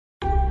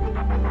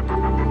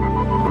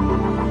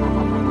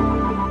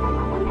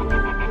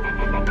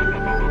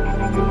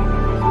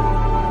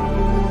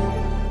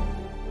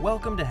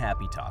Welcome to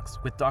Happy Talks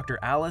with Dr.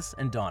 Alice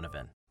and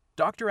Donovan.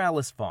 Dr.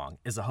 Alice Fong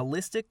is a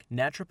holistic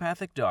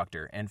naturopathic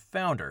doctor and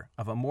founder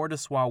of Amor de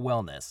Soi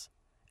Wellness.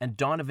 And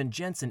Donovan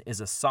Jensen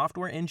is a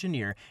software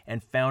engineer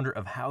and founder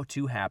of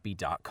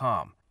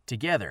HowToHappy.com.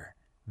 Together,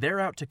 they're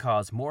out to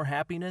cause more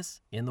happiness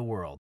in the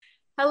world.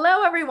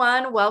 Hello,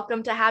 everyone.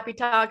 Welcome to Happy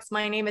Talks.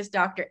 My name is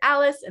Dr.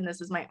 Alice, and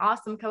this is my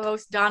awesome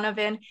co-host,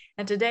 Donovan.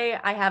 And today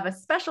I have a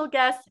special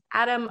guest,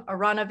 Adam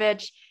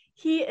Aronovich.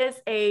 He is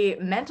a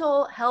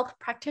mental health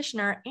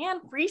practitioner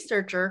and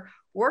researcher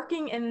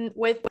working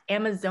with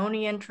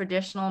Amazonian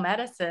traditional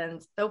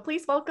medicines. So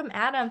please welcome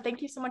Adam.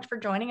 Thank you so much for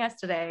joining us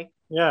today.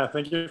 Yeah,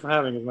 thank you for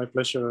having me. It's my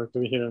pleasure to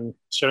be here and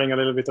sharing a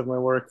little bit of my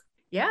work.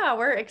 Yeah,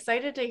 we're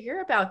excited to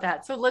hear about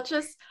that. So let's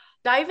just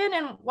dive in,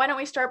 and why don't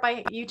we start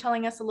by you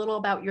telling us a little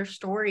about your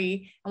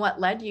story and what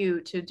led you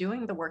to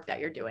doing the work that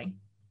you're doing?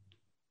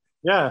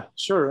 Yeah,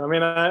 sure. I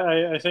mean,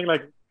 I think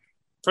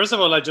first of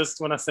all, I just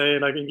want to say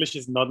English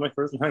is not my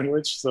first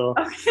language. So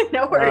okay,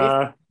 no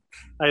worries.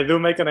 I do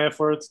make an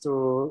effort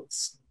to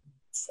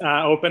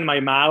open my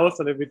mouth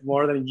a little bit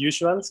more than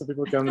usual so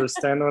people can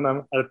understand when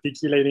I'm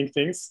articulating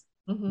things.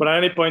 Mm-hmm. But at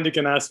any point you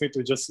can ask me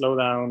to just slow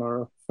down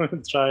or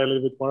try a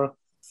little bit more.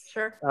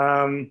 Sure.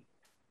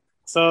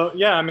 So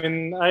yeah, I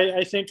mean,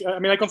 I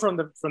come from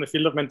the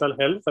field of mental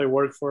health. I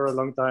worked for a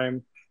long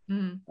time,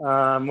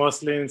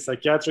 mostly in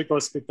psychiatric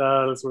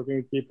hospitals, working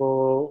with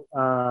people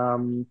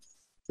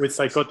with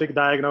psychotic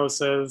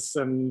diagnoses.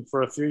 And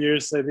for a few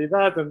years I did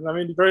that. And I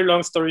mean, very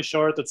long story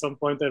short, at some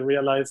point I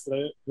realized that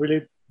I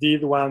really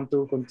did want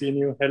to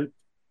continue help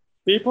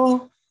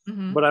people,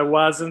 but I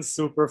wasn't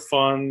super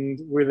fond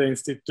with the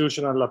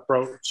institutional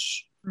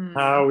approach,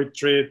 how we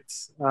treat,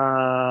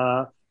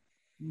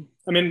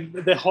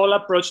 the whole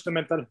approach to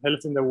mental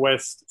health in the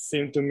West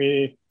seemed to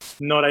me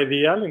not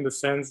ideal, in the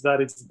sense that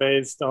it's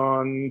based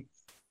on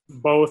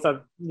both,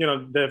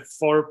 the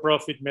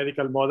for-profit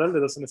medical model that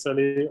doesn't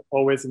necessarily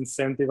always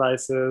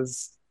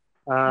incentivizes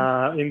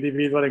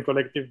individual and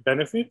collective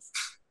benefits,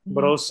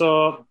 but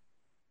also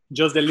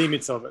just the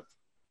limits of it.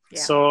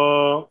 Yeah.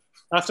 So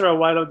after a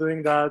while of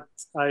doing that,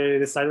 I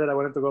decided I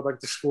wanted to go back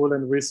to school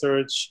and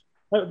research,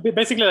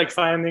 basically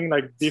finding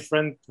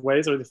different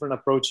ways or different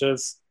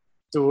approaches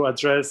to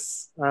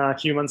address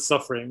human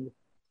suffering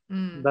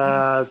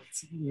that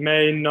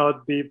may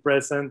not be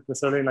present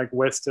necessarily in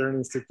Western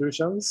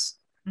institutions.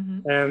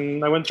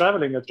 And I went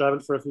traveling. I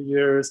traveled for a few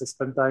years. I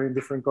spent time in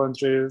different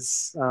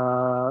countries,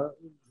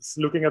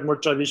 looking at more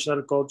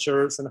traditional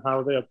cultures and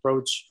how they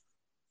approach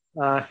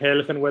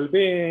health and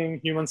well-being,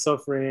 human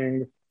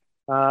suffering,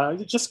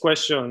 just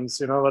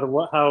questions,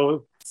 about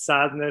how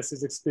sadness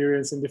is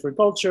experienced in different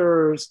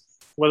cultures.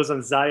 What does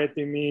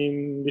anxiety mean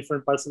in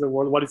different parts of the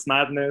world? What is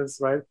madness,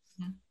 right?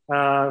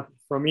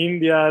 From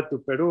India to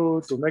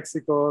Peru to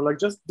Mexico,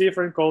 just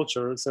different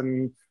cultures.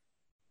 And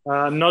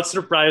not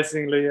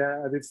surprisingly,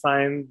 I did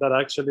find that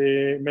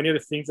actually many of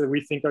the things that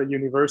we think are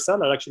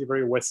universal are actually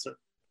very Western.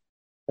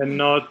 And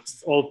not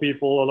all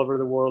people all over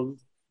the world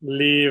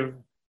live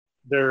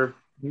their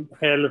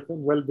health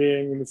and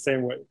well-being in the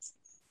same ways.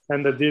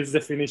 And that these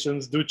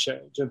definitions do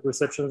change and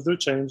perceptions do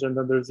change. And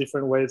then there's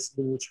different ways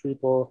in which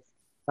people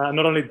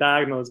not only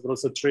diagnose, but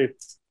also treat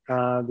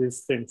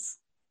these things.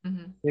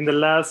 In the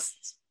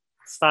last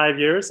 5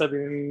 years, I've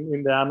been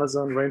in the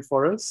Amazon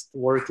rainforest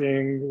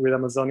working with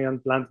Amazonian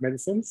plant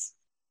medicines.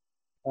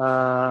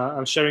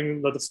 I'm sharing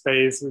a lot of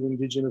space with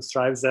indigenous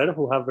tribes there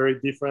who have very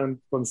different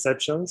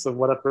conceptions of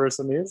what a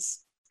person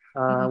is,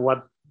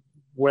 what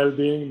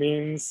well-being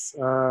means,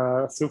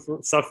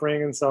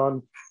 suffering, and so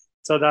on.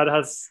 So that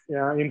has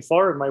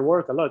informed my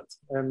work a lot.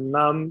 And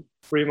now I'm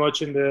pretty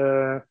much in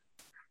the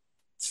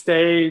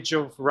stage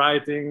of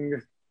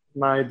writing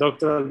my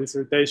doctoral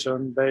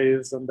dissertation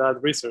based on that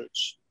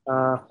research,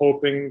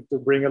 hoping to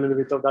bring a little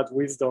bit of that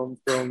wisdom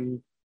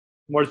from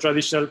more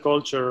traditional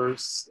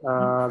cultures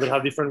that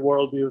have different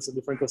worldviews and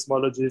different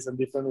cosmologies and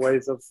different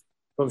ways of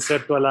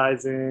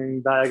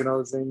conceptualizing,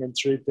 diagnosing, and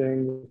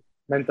treating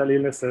mental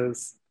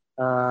illnesses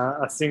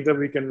as things that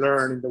we can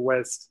learn in the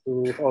West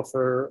to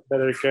offer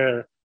better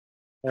care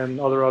and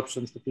other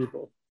options to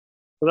people.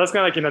 So that's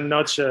kind of in a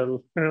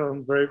nutshell,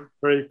 very,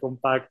 very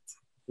compact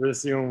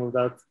resume of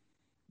that.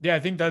 Yeah, I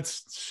think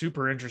that's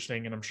super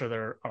interesting. And I'm sure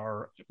there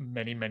are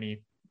many,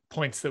 many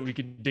points that we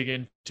could dig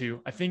into.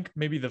 I think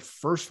maybe the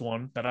first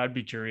one that I'd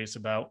be curious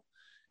about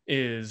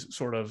is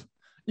sort of,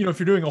 if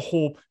you're doing a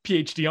whole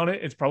PhD on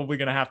it, it's probably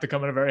going to have to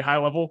come at a very high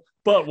level.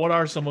 But what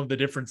are some of the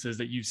differences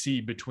that you see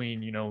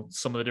between,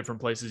 some of the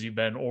different places you've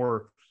been,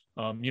 or,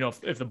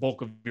 if the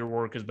bulk of your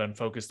work has been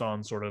focused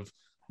on sort of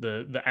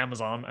the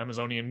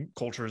Amazonian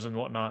cultures and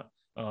whatnot?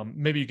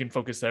 Maybe you can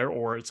focus there,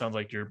 or it sounds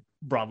like you're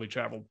broadly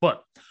traveled,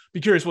 but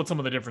be curious what some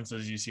of the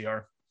differences you see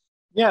are.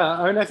 Yeah,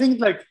 I mean, I think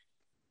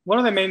one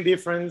of the main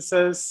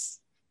differences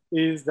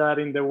is that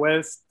in the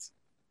West,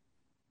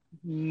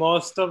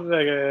 most of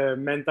the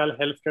mental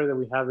health care that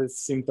we have is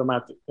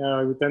symptomatic.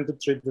 We tend to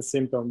treat the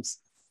symptoms.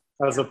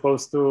 as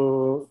opposed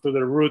to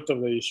the root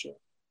of the issue.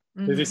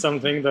 This is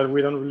something that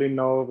we don't really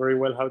know very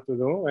well how to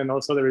do. And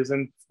also there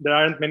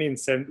aren't many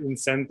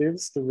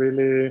incentives to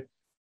really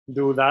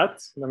do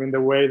that.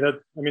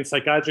 I mean,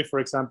 psychiatry, for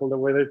example, the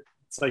way that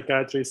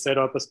psychiatry is set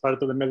up as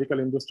part of the medical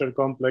industrial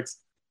complex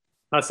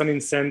has an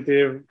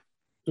incentive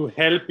to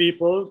help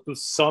people to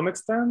some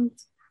extent,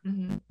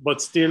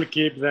 but still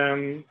keep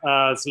them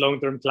as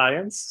long-term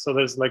clients. So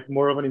there's like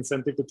more of an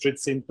incentive to treat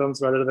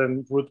symptoms rather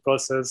than root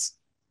causes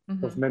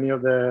of many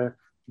of the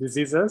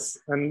diseases.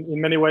 And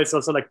in many ways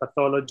also like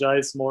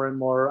pathologize more and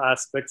more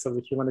aspects of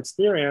the human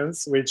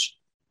experience, which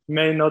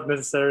may not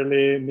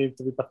necessarily need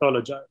to be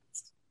pathologized.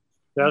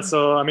 Yeah,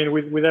 so I mean,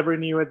 with every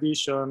new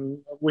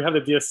edition, we have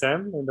the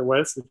DSM in the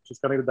West, which is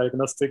kind of the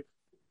diagnostic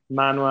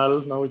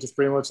manual, which is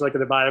pretty much like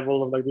the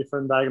Bible of like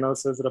different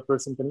diagnoses that a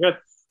person can get.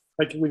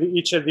 Like with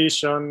each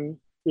edition,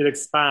 it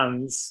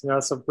expands.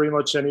 So pretty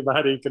much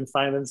anybody can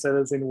find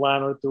themselves in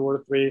one or two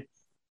or three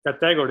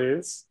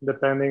categories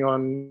depending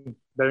on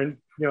their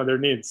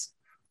needs.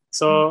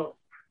 So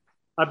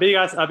a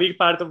big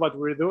part of what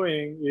we're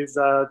doing is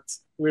that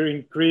we're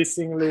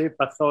increasingly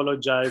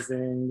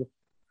pathologizing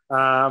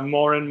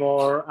more and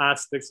more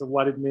aspects of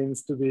what it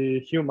means to be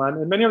human.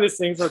 And many of these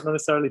things are not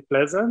necessarily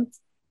pleasant,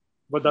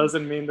 but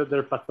doesn't mean that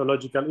they're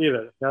pathological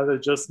either. They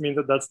just mean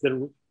that that's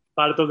the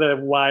part of the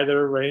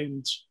wider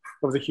range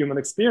of the human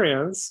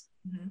experience.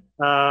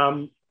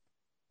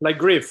 Like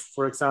grief,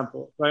 for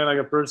example, right? Like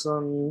a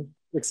person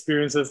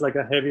experiences like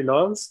a heavy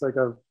loss, like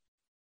a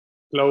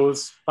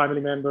close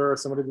family member or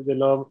somebody that they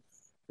love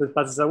that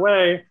passes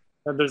away,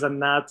 and there's a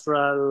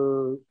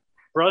natural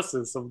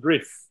process of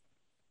grief.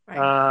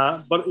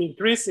 Right. But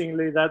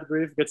increasingly that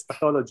grief gets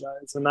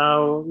pathologized. So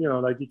now,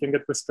 like you can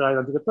get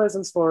prescribed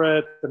antidepressants for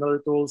it and other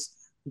tools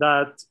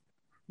that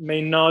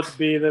may not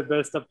be the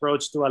best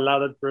approach to allow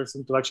that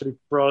person to actually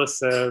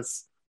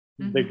process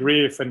the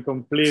grief and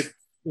complete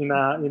in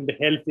the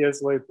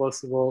healthiest way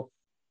possible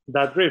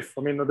that grief.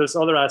 I mean, there's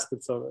other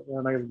aspects of it,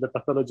 like the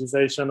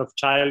pathologization of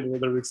childhood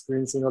that we're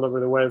experiencing all over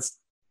the West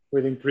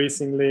with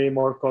increasingly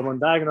more common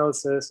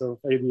diagnosis of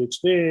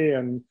ADHD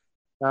and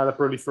the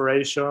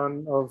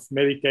proliferation of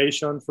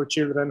medication for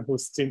children who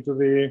seem to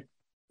be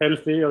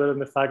healthy, other than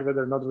the fact that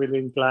they're not really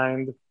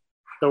inclined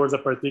towards a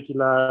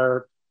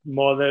particular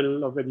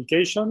model of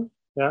education.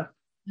 Yeah.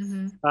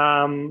 Just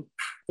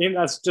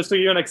to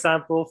give you an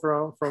example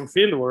from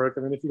field work,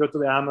 I mean, if you go to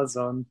the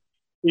Amazon,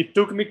 it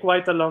took me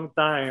quite a long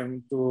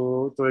time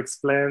to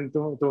explain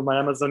to my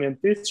Amazonian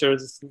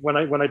teachers when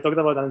I talked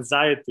about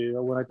anxiety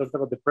or when I talked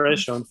about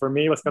depression. For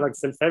me, it was kind of like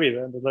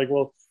self-evident. It's like,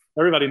 well,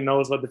 everybody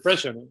knows what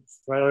depression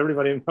is, right?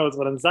 Everybody knows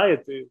what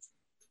anxiety is.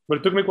 But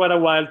it took me quite a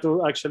while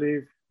to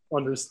actually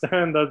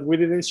understand that we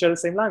didn't share the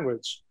same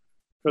language,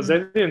 because they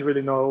didn't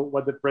really know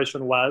what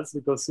depression was,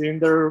 because in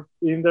their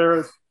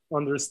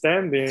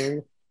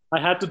understanding, I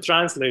had to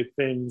translate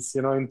things,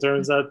 in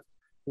terms that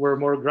were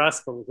more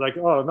graspable. Like,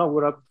 oh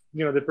no,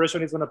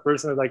 depression is when a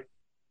person is like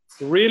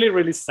really,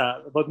 really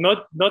sad, but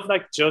not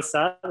like just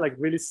sad, like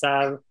really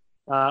sad,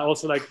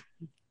 also like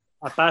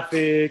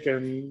apathic,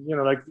 and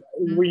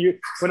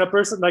when a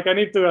person, like, I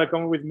need to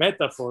come up with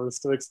metaphors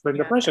to explain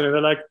depression, and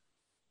they're like,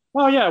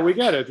 oh yeah, we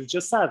get it, it's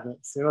just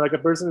sadness, like a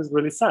person is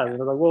really sad,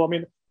 like, well, I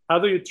mean, how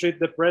do you treat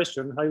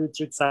depression, how do you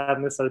treat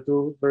sadness are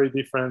two very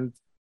different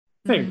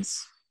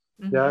things.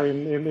 In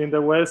the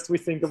West, we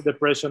think of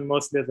depression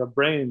mostly as a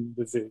brain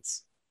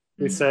disease.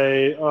 We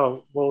say,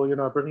 oh, well,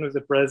 a person is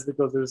depressed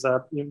because there's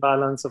an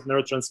imbalance of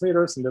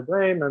neurotransmitters in the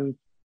brain, and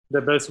the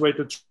best way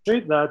to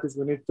treat that is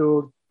we need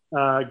to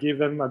give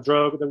them a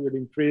drug that will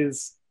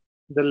increase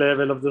the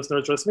level of those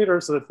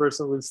neurotransmitters so the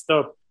person will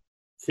stop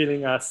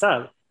feeling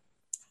sad.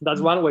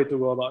 That's one way to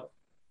go about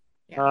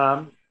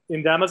it.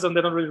 In the Amazon,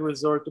 they don't really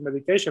resort to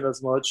medication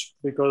as much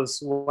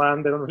because,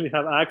 one, they don't really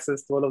have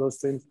access to all of those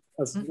things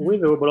as we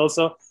do, but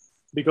also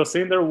because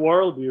in their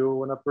worldview,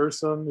 when a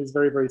person is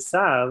very, very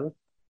sad,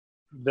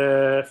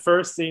 the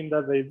first thing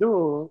that they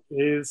do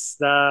is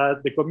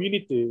that the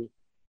community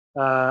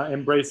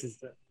embraces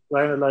them,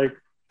 right? Like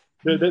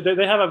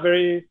they have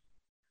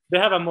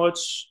a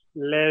much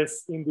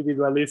less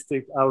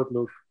individualistic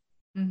outlook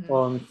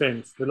on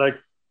things. They're like,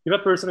 if a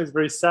person is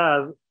very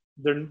sad,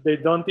 they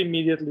don't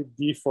immediately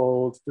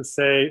default to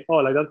say, oh,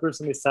 like that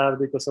person is sad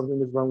because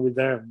something is wrong with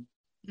them,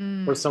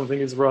 or something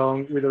is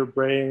wrong with their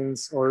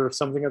brains, or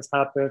something has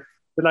happened.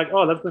 They're like,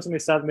 oh, that person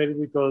is sad maybe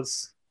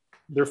because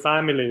their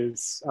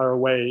families are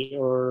away,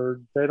 or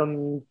they're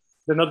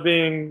not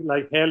being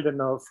like held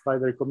enough by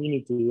their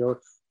community, or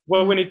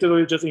what we need to do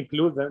is just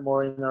include them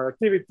more in our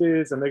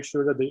activities and make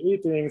sure that they're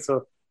eating.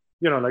 So,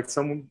 like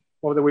some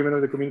of the women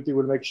of the community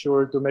will make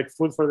sure to make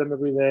food for them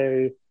every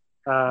day.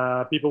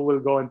 People will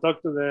go and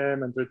talk to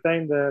them,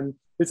 entertain them.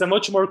 It's a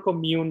much more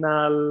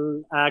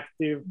communal,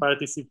 active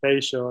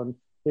participation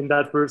in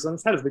that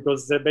person's health,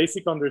 because the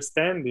basic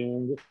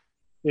understanding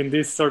in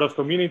these sort of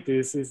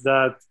communities is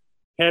that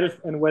health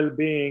and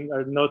well-being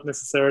are not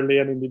necessarily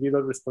an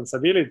individual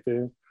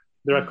responsibility.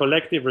 They're a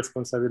collective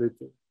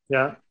responsibility.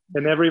 Yeah.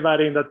 And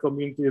everybody in that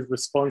community is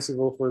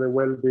responsible for the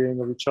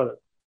well-being of each other.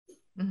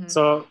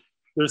 So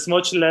there's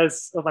much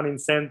less of an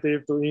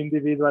incentive to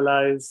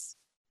individualize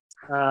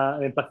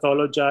and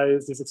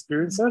pathologize these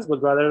experiences,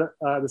 but rather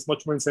there's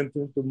much more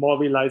incentive to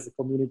mobilize the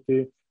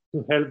community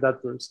to help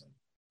that person.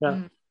 Yeah.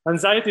 Mm.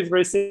 Anxiety is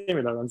very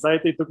similar.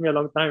 Anxiety took me a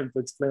long time to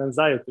explain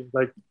anxiety.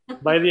 Like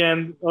by the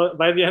end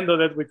of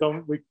it,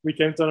 we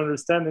came to an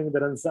understanding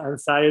that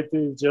anxiety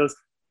is just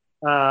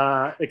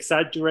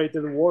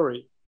exaggerated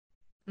worry.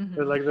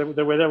 Mm-hmm. Like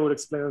the way that I would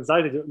explain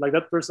anxiety, like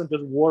that person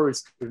just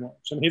worries too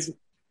much, and he's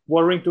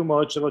worrying too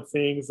much about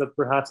things that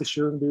perhaps he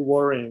shouldn't be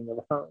worrying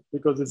about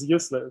because it's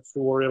useless to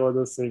worry about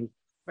those things.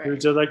 Right.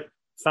 It's just like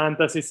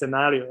fantasy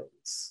scenarios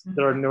mm-hmm.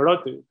 that are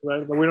neurotic,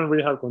 right? But we don't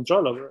really have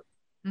control over it.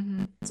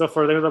 Mm-hmm. So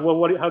for them,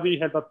 like, how do you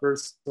help a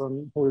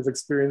person who is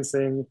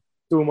experiencing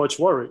too much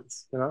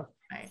worries? You know.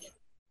 Right.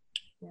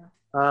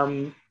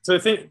 Yeah. So I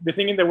think the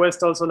thing in the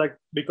West also, like,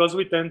 because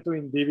we tend to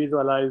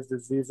individualize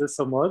diseases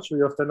so much,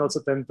 we often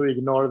also tend to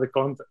ignore the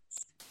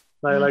context.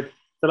 Like, mm-hmm. like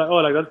they're like, oh,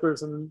 like that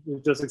person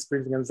is just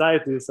experiencing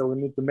anxiety, so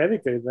we need to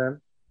medicate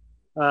them.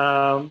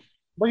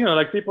 But you know,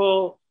 like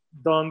people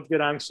don't get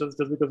anxious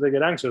just because they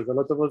get anxious. A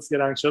lot of us get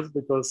anxious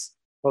because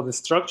of the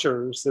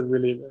structures that we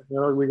live in.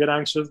 You know, we get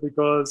anxious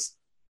because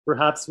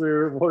perhaps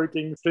we're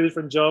working 3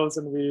 different jobs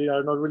and we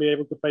are not really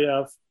able to pay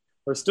off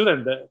our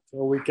student debt,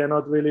 or we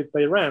cannot really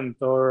pay rent,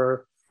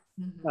 or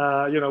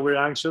you know, we're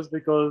anxious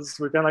because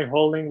we're kind of like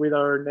holding with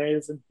our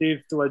nails and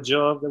teeth to a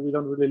job that we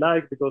don't really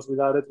like, because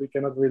without it we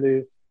cannot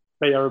really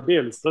pay our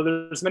bills. So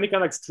there's many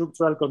kind of like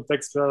structural,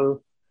 contextual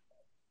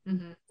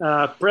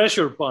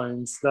pressure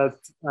points that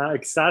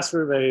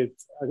exacerbate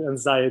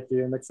anxiety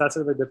and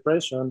exacerbate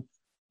depression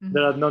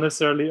that are not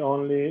necessarily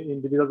only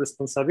individual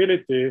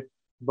responsibility,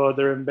 but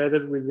they're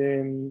embedded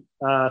within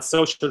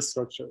social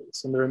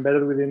structures, and they're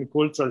embedded within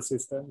cultural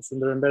systems,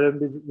 and they're embedded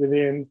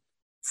within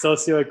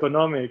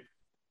socioeconomic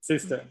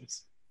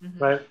systems,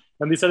 right?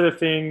 And these are the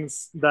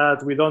things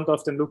that we don't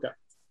often look at.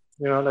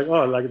 You know, like,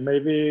 oh, like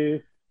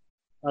maybe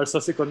our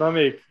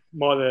socioeconomic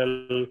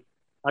model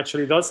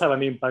actually does have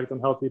an impact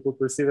on how people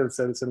perceive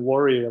themselves and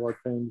worry about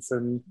things.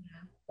 And,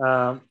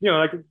 you know,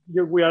 like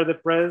we are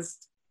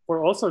depressed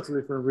for all sorts of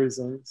different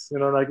reasons. You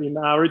know, like in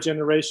our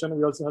generation,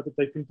 we also have to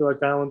take into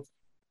account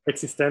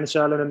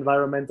existential and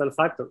environmental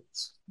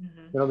factors.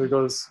 You know,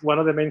 because one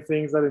of the main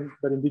things that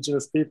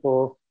indigenous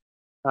people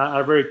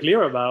are very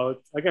clear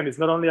about, again, it's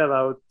not only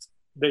about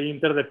the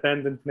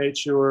interdependent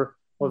nature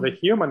of the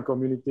human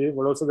community,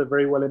 but also they're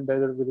very well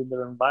embedded within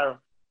their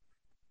environment,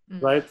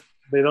 right?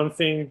 They don't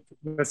think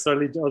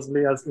necessarily just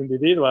as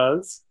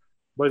individuals,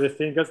 but they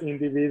think as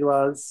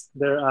individuals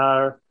they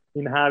are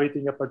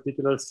inhabiting a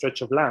particular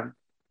stretch of land.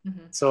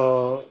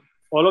 So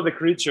all of the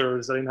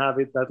creatures that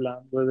inhabit that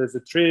land, whether it's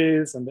the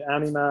trees and the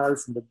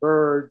animals and the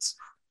birds,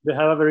 they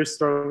have a very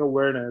strong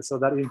awareness of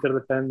that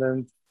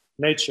interdependent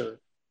nature,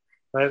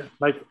 right?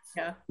 Like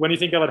when you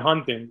think about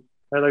hunting,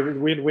 right?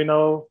 Like we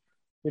know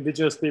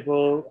indigenous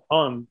people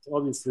hunt,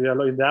 obviously.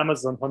 In the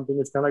Amazon, hunting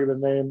is kind of like the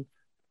main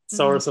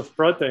source of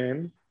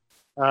protein.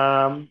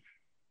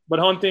 But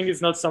hunting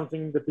is not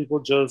something that people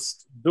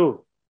just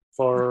do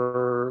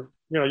for,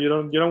 you know, you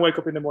don't wake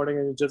up in the morning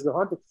and you just go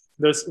hunting.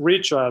 There's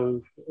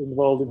ritual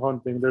involved in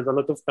hunting. There's a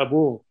lot of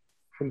taboo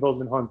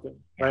involved in hunting,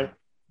 right?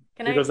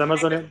 Can I just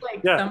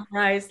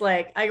summarize,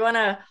 like, I want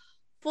to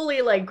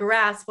fully like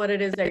grasp what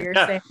it is that you're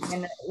saying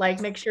and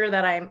like make sure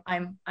that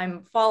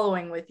I'm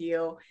following with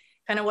you.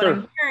 Kind of what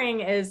I'm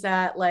hearing is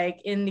that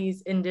like in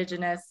these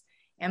indigenous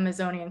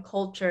Amazonian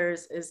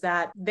cultures is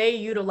that they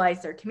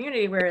utilize their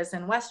community, whereas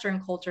in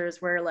Western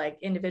cultures where like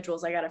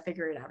individuals, I got to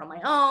figure it out on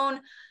my own.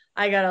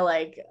 I got to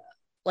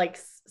like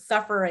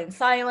suffer in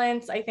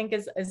silence, I think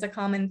is a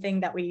common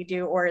thing that we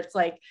do, or it's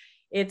like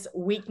it's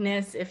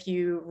weakness if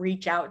you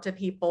reach out to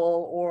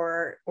people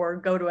or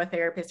go to a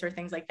therapist or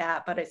things like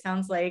that. But it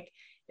sounds like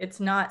it's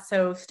not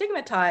so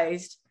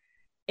stigmatized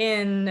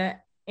in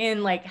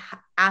like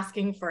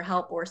asking for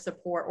help or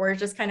support, or it's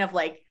just kind of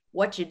like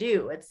what you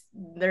do.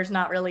 There's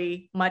not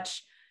really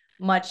much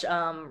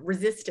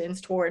resistance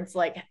towards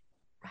like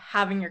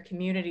having your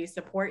community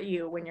support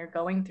you when you're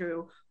going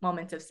through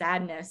moments of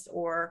sadness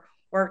or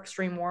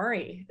extreme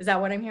worry. Is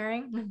that what I'm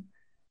hearing?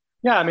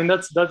 Yeah, I mean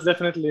that's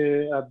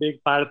definitely a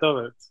big part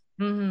of it.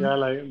 Yeah,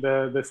 like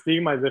the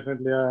stigma is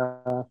definitely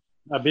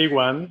a big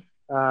one.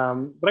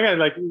 But again,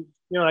 like, you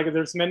know, like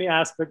there's many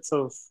aspects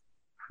of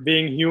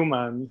being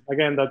human,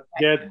 again, that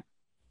get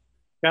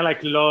kind of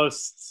like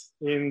lost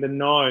in the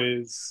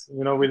noise,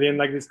 you know, within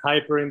like this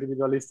hyper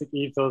individualistic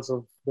ethos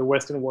of the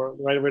Western world,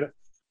 right? Where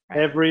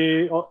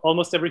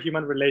almost every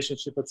human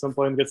relationship at some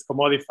point gets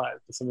commodified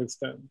to some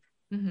extent,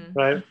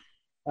 right?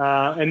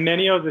 And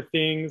many of the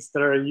things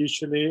that are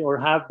usually or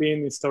have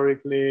been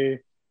historically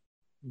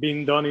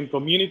being done in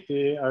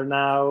community are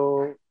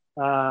now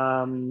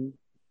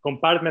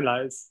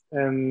compartmentalized,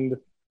 and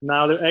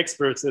now they're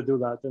experts that do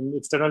that, and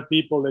external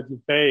people that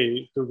you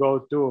pay to go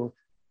to,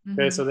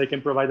 okay, so they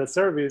can provide a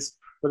service.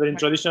 But in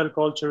traditional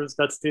cultures,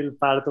 that's still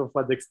part of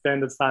what the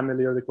extended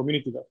family or the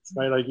community does,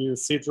 right? Like you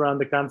sit around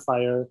the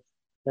campfire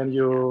and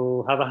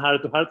you have a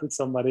heart-to-heart with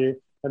somebody,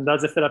 and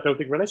that's a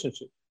therapeutic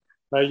relationship.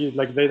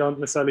 Like they don't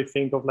necessarily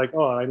think of like,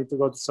 oh, I need to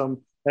go to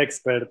some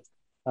expert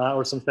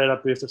or some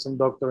therapist or some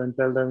doctor and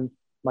tell them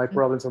my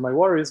problems or my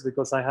worries,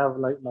 because I have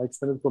like my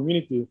extended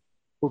community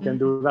who can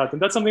do that.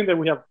 And that's something that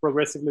we have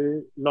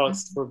progressively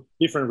lost for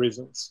different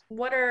reasons.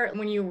 What are,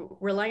 when you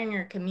rely on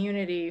your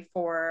community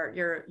for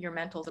your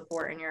mental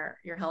support and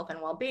your health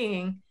and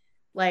well-being,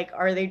 like,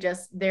 are they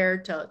just there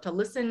to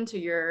listen to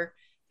your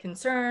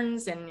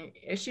concerns and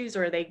issues,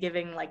 or are they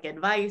giving like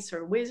advice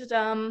or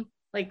wisdom?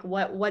 Like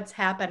what's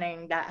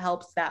happening that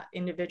helps that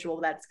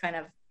individual that's kind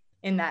of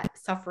in that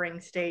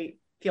suffering state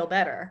feel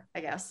better?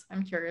 I guess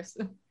I'm curious.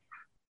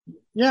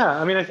 Yeah,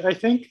 I mean, I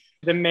think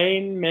the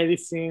main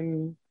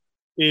medicine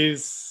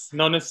is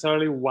not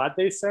necessarily what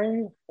they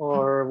say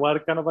or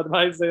what kind of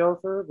advice they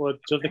offer, but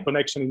just the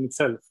connection in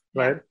itself,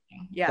 right?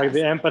 Yeah. Like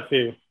the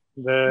empathy,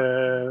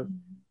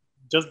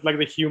 just like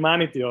the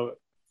humanity of it.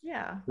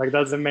 Yeah. Like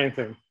that's the main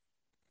thing.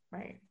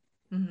 Right.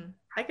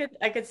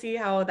 I could see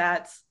how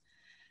that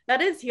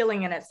is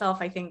healing in itself.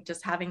 I think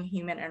just having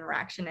human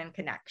interaction and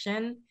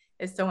connection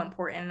is so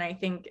important. And I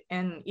think,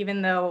 and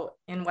even though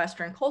in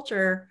Western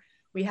culture,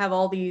 we have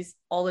all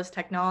this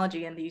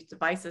technology and these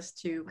devices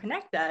to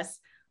connect us,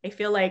 I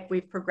feel like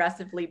we've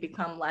progressively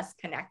become less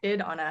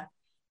connected on a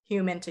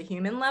human to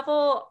human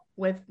level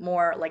with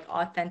more like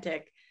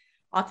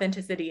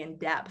authenticity and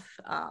depth.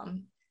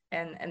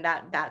 And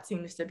that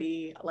seems to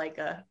be like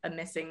a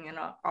missing in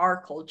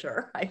our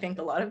culture, I think,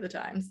 a lot of the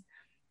times.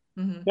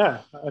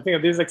 Yeah, I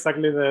think this is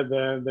exactly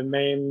the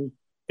main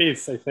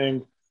piece, I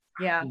think,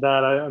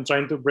 that I'm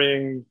trying to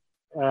bring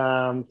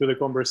to the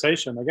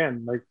conversation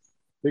again, like,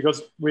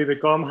 because we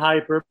become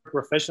hyper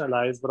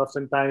professionalized, but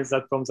oftentimes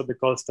that comes at the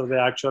cost of the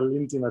actual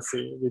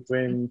intimacy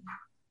between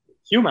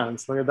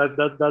humans. Like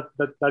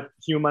that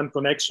human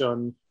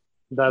connection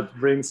that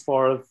brings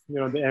forth,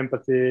 the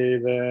empathy,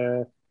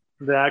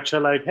 the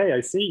actual like, hey,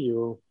 I see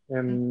you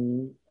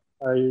and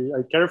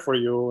I care for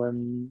you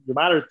and you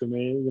matter to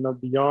me,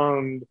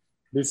 beyond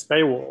this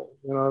paywall.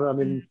 I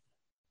mean,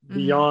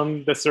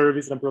 beyond the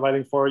service I'm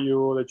providing for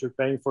you, that you're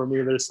paying for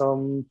me, there's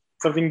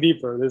something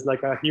deeper. There's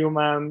like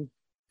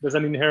there's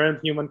an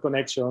inherent human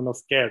connection of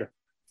care.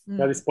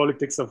 That is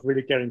politics of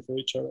really caring for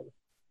each other.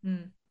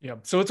 Yeah.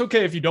 So it's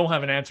okay if you don't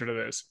have an answer to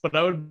this, but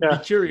I would be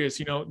curious,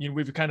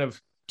 we've kind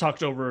of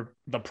talked over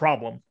the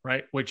problem,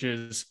 right? Which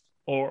is,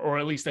 or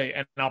at least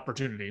an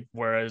opportunity,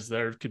 whereas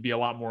there could be a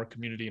lot more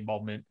community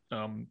involvement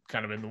kind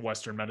of in the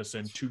Western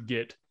medicine to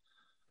get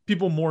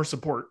people more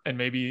support and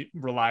maybe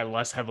rely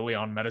less heavily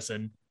on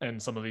medicine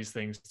and some of these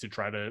things to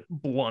try to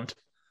blunt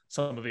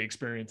some of the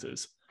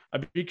experiences.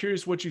 I'd be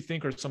curious what you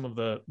think are some of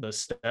the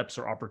steps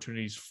or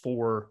opportunities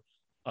for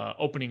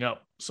opening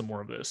up some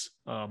more of this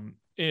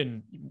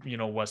in,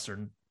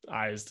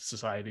 Westernized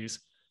societies,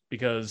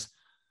 because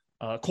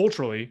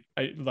culturally,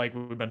 like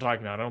we've been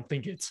talking about, I don't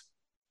think it's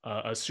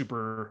a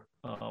super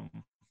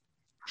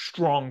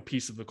strong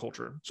piece of the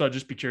culture. So I'd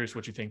just be curious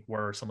what you think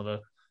were some of the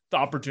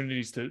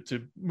opportunities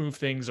to move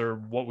things or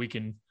what we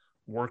can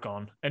work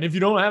on. And if you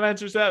don't have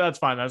answers to that, that's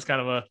fine. That's kind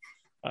of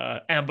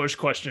a ambush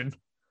question.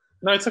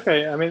 No, it's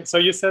okay. I mean, so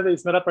you said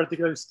it's not a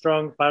particularly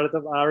strong part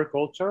of our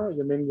culture.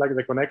 You mean like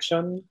the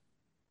connection?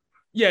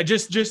 Yeah,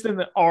 just in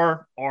the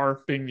R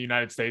being the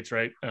United States,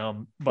 right?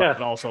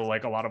 But also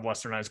like a lot of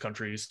Westernized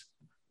countries.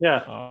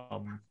 Yeah.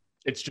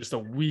 It's just a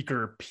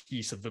weaker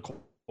piece of the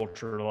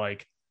culture.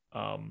 Like,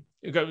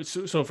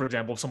 so for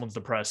example, if someone's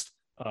depressed,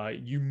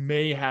 you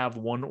may have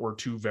one or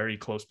two very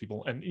close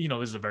people, and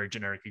this is a very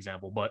generic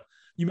example, but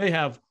you may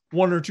have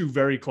one or two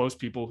very close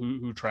people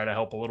who try to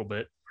help a little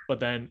bit. But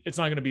then it's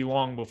not going to be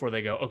long before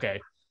they go, okay,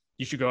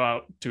 you should go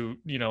out to,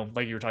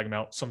 like you were talking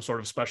about, some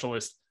sort of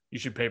specialist. You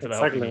should pay for the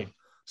help you need.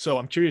 So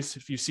I'm curious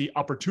if you see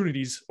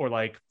opportunities or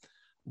like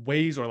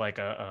ways or like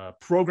a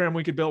program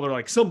we could build or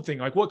like something,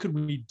 like what could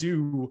we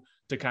do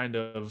to kind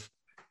of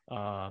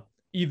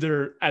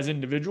either as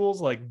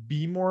individuals, like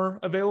be more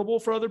available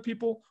for other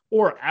people,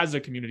 or as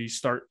a community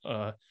start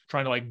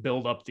trying to like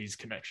build up these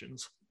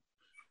connections?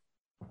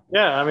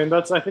 Yeah, I mean,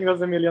 I think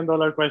that's $1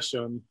 million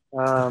question.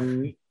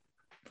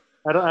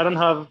 I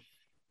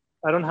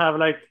don't have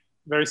like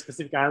very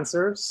specific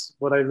answers,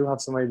 but I do have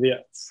some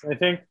ideas. I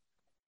think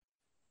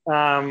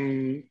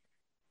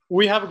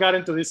we have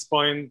gotten to this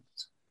point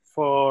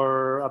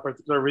for a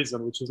particular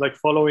reason, which is like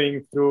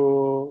following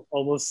through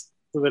almost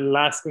to the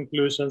last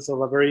conclusions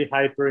of a very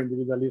hyper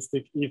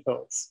individualistic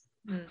ethos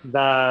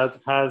that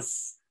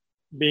has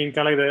been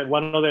kind of like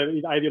one of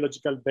the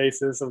ideological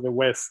bases of the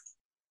West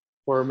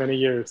for many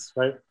years,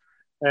 right?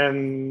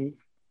 And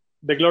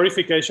the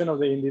glorification of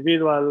the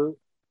individual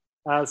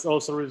has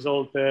also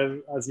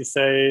resulted, as you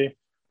say,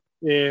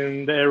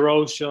 in the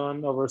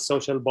erosion of our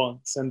social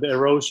bonds and the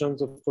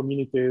erosions of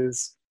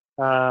communities,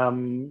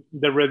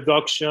 the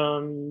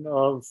reduction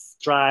of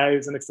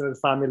tribes and extended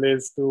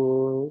families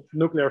to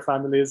nuclear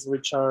families,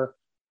 which are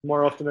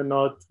more often than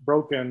not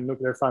broken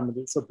nuclear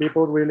families. So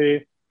people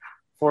really,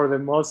 for the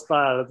most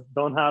part,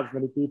 don't have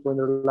many people in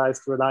their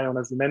lives to rely on,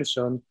 as you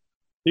mentioned.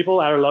 People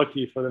are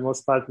lucky for the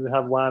most part to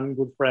have one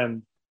good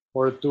friend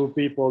or two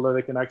people that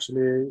they can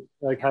actually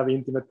like have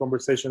intimate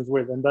conversations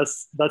with. And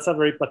that's a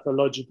very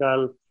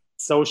pathological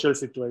social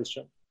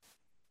situation.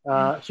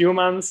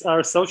 Humans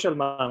are social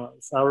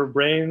mammals. Our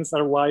brains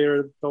are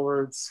wired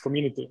towards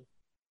community.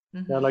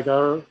 Yeah, like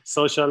our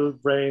social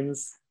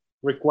brains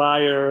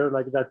require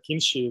like that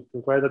kinship,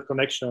 require that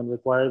connection,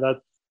 require that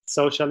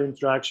social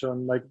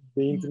interaction, like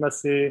the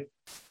intimacy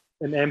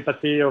and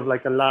empathy of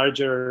like a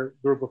larger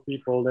group of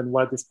people than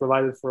what is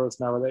provided for us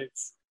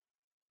nowadays.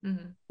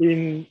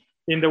 In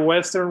the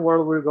Western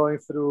world, we're going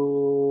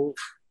through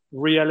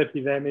real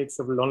epidemics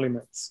of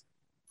loneliness.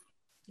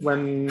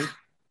 When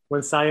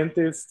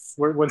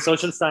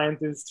social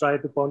scientists try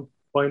to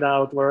point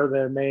out where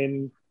the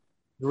main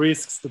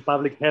risks to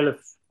public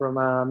health from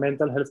a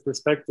mental health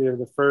perspective,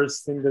 the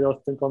first thing that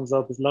often comes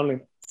up is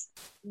loneliness.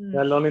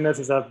 Yeah, loneliness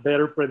is a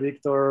better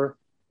predictor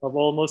of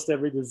almost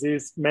every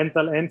disease,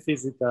 mental and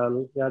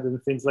physical, than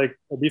things like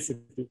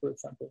obesity, for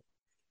example.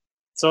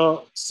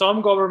 So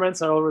some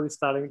governments are already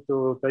starting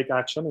to take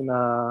action in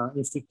an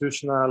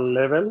institutional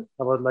level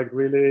about like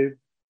really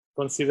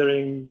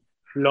considering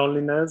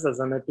loneliness as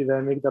an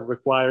epidemic that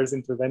requires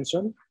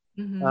intervention.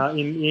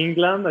 In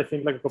England, I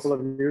think like a couple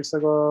of years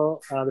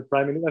ago, the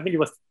Prime Minister, I think it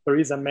was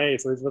Theresa May,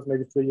 so it was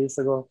maybe 3 years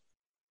ago,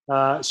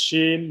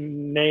 she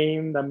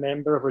named a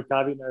member of her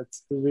cabinet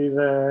to be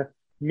the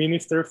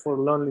Minister for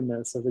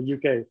Loneliness of the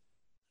UK.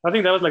 I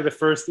think that was like the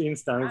first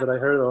instance that I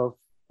heard of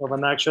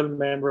an actual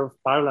member of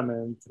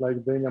parliament,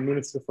 like being a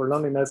Minister for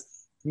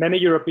Loneliness. Many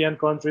European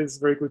countries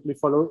very quickly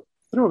followed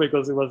through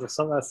because it was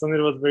something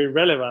that was very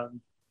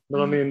relevant,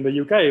 not only in the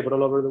UK, but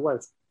all over the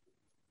West.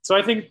 So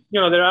I think,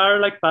 there are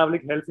like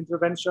public health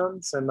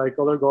interventions and like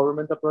other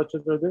government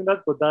approaches that are doing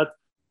that, but that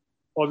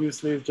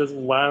obviously is just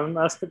one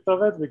aspect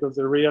of it, because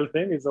the real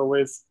thing is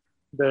always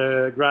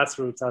the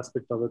grassroots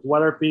aspect of it.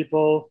 What are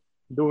people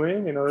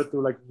doing in order to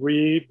like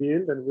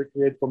rebuild and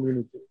recreate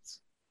communities?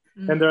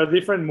 And there are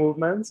different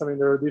movements. I mean,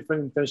 there are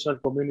different intentional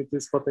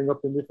communities popping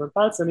up in different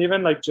parts. And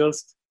even like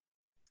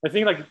I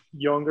think like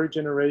younger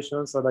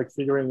generations are like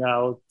figuring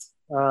out,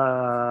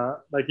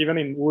 like even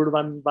in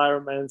urban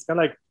environments, kind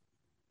of like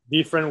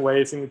different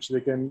ways in which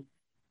they can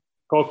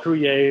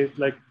co-create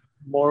like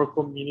more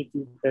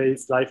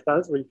community-based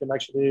lifestyles where you can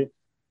actually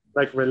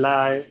like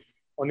rely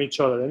on each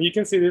other. And you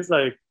can see this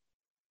like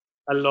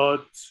a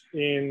lot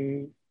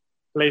in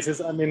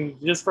places. I mean,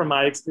 just from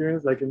my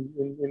experience, like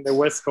in the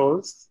West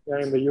Coast,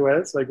 in the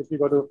US, like if you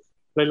go to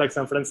place like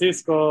San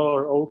Francisco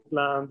or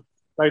Oakland,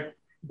 like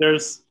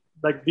there's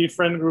like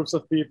different groups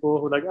of people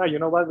who like, you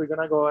know what, we're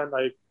gonna go and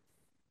like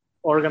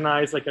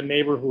organize like a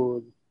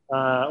neighborhood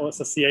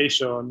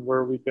association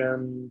where we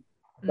can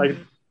like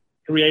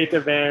create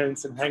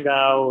events and hang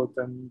out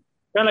and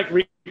kind of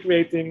like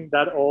recreating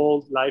that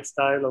old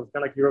lifestyle of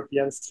kind of like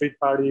European street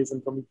parties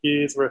and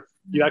communities where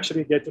you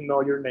actually get to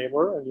know your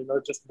neighbor and you're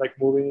not just like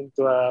moving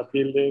into a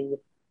building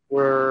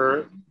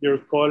where you're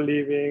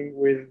co-living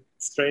with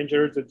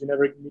strangers that you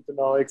never need to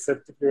know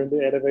except if you're in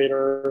the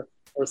elevator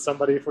or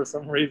somebody for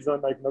some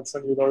reason like knocks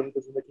on your door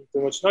because you're making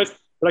too much noise,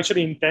 but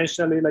actually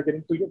intentionally like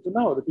getting to get to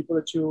know the people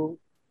that you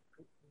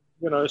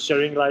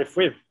sharing life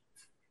with.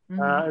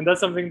 And that's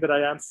something that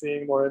I am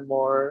seeing more and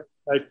more,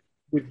 like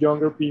with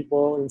younger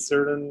people in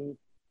certain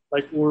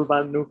like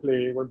urban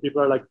nuclei, when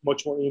people are like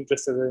much more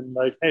interested in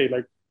like, hey,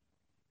 like,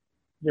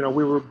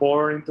 we were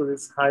born into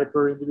this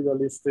hyper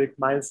individualistic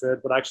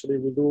mindset, but actually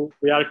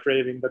we are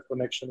craving that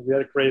connection. We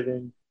are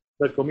craving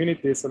that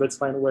community. So let's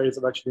find ways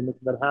of actually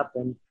making that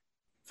happen.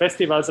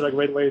 Festivals are a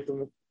great way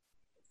to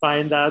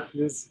find that.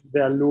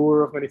 The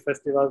allure of many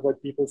festivals, why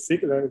people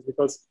seek them, is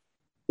because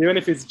even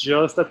if it's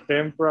just a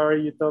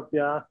temporary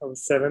utopia of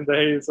 7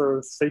 days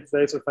or 6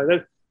 days or 5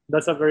 days,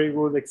 that's a very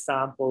good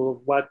example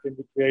of what can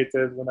be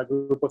created when a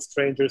group of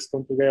strangers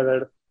come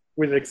together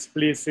with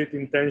explicit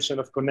intention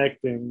of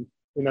connecting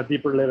in a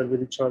deeper level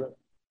with each other.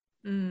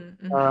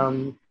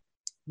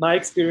 My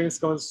experience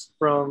comes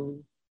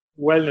from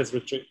wellness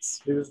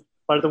retreats. This is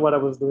part of what I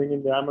was doing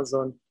in the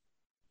Amazon.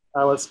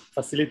 I was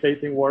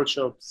facilitating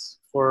workshops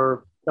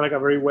for kind of like a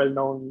very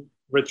well-known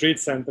retreat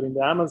center in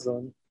the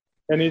Amazon.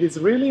 And it is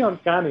really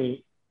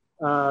uncanny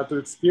to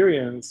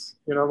experience.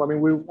 I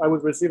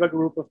would receive a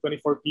group of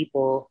 24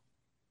 people,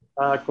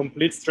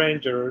 complete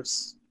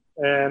strangers,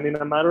 and in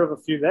a matter of a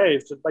few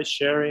days, just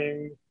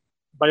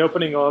by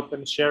opening up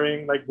and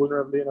sharing like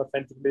vulnerably and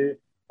authentically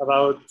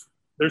about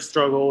their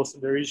struggles,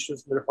 their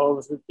issues, their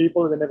hopes with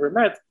people they never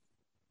met,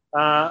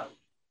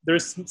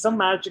 there's some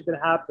magic that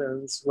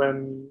happens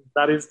when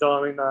that is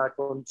done in a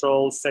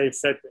controlled, safe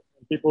setting.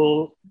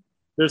 And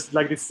there's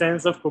like this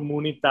sense of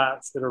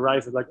communitas that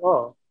arises, like,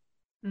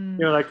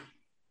 like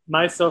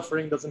my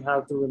suffering doesn't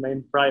have to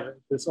remain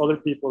private. There's other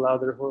people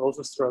out there who are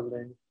also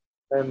struggling.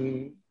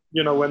 And,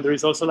 when there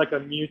is also like a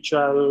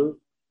mutual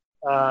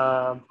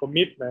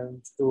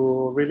commitment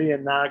to really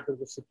enact the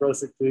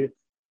reciprocity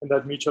and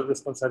that mutual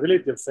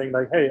responsibility of saying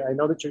like, hey, I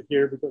know that you're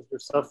here because you're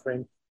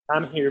suffering.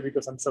 I'm here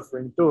because I'm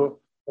suffering too.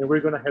 And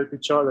we're going to help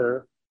each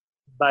other.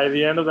 By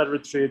the end of that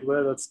retreat,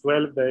 whether that's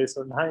 12 days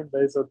or 9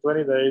 days or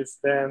 20 days,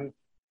 then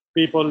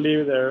people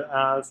live there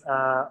as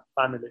a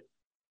family.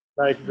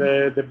 Like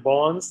the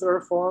bonds that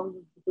are formed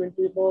between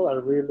people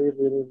are really,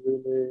 really,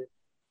 really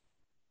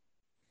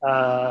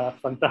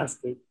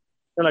fantastic.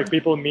 And like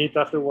people meet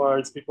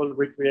afterwards, people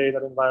recreate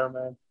that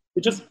environment.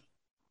 It just,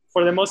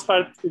 for the most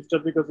part, it's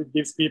just because it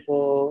gives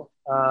people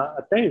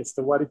a taste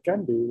of what it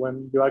can be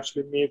when you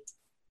actually meet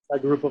a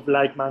group of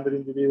like-minded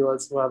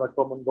individuals who have a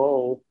common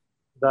goal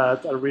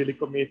that are really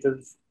committed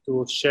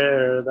to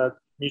share that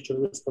mutual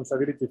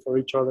responsibility for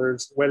each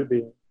other's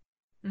well-being.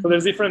 So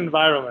there's different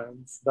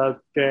environments that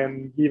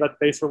can give a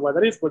taste for what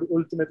that is, but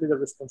ultimately the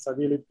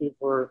responsibility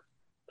for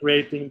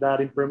creating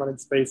that in permanent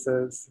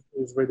spaces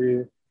is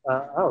really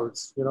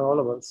ours, all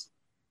of us.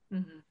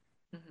 Mm-hmm.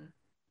 Mm-hmm.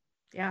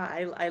 Yeah,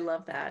 I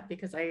love that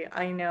because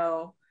I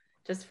know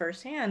just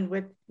firsthand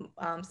with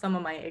some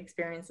of my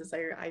experiences.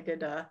 I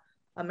did a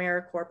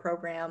AmeriCorps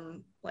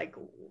program like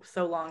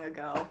so long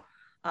ago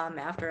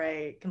after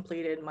I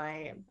completed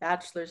my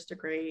bachelor's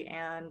degree.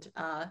 And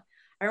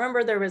I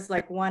remember there was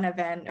like one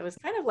event, it was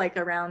kind of like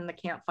around the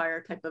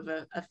campfire type of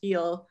a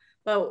feel,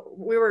 but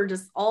we were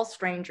just all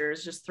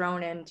strangers just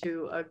thrown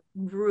into a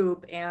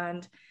group,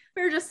 and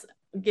we were just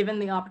given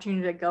the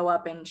opportunity to go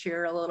up and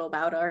share a little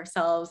about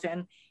ourselves.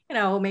 And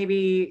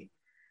maybe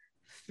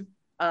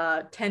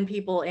 10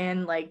 people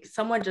in, like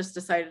someone just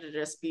decided to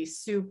just be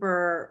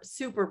super,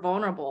 super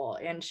vulnerable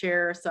and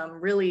share some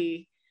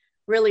really,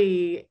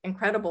 really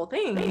incredible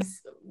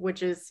things,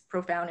 which is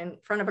profound in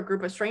front of a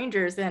group of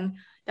strangers. And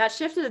that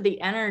shifted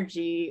the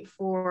energy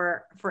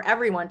for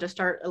everyone to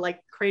start, like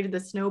created the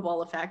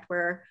snowball effect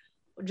where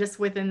just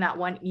within that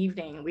one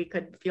evening, we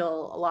could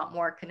feel a lot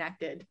more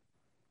connected.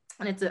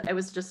 And it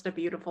was just a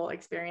beautiful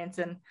experience.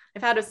 And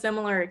I've had a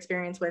similar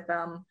experience with,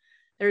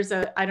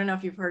 I don't know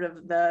if you've heard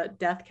of the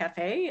Death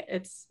Cafe.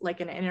 It's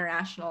like an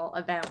international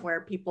event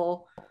where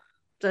people,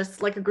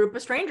 just like a group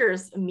of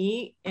strangers,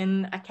 meet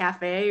in a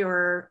cafe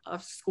or a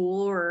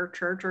school or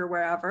church or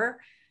wherever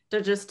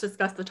to just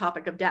discuss the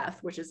topic of death,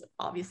 which is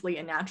obviously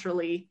a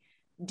naturally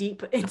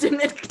deep,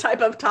 intimate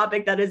type of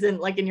topic that isn't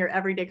like in your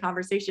everyday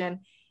conversation.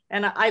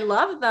 And I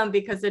love them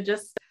because it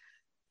just,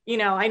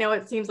 I know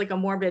it seems like a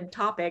morbid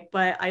topic,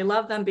 but I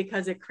love them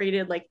because it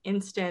created like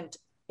instant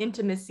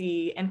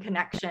intimacy and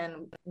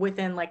connection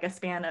within like a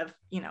span of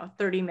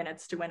 30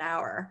 minutes to an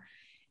hour.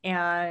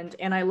 And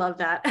I love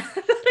that,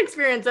 that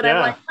experience. And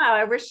I'm like, wow,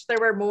 I wish there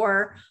were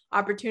more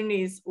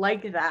opportunities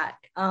like that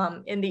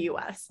in the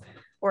US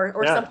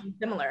or something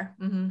similar.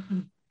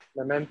 Mm-hmm.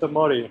 Memento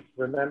mori,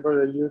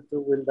 remember that you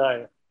too will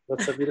die.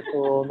 That's a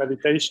beautiful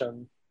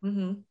meditation.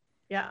 Mm-hmm.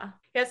 Yeah.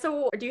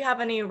 So do you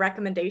have any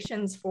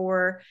recommendations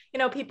for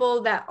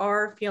people that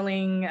are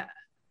feeling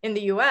in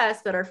the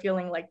US that are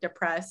feeling like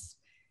depressed,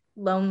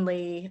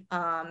 lonely,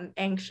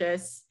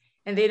 anxious,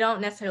 and they don't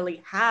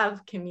necessarily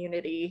have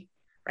community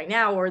right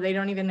now, or they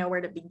don't even know where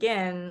to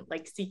begin,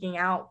 like seeking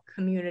out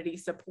community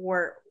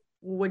support?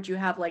 Would you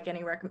have like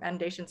any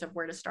recommendations of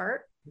where to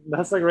start?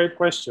 That's a great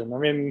question. I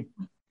mean,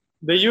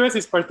 the US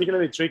is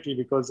particularly tricky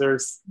because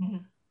there's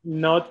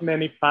not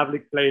many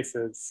public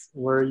places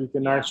where you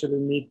can actually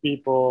meet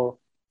people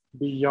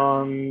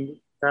beyond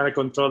kind of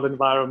controlled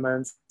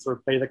environments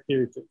or paid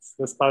activities.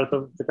 That's part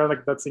of the kind of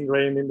that's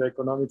ingrained in the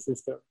economic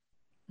system.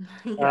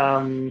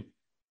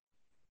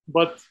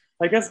 But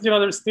I guess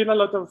there's still a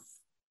lot of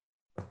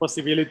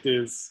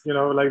possibilities.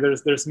 Like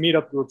there's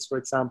meetup groups, for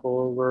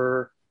example,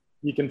 where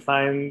you can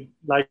find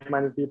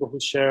like-minded people who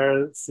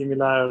share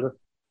similar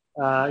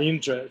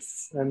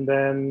interests, and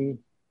then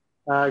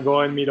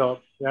go and meet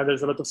up.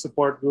 There's a lot of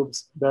support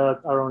groups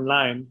that are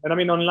online, and I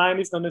mean, online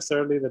is not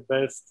necessarily the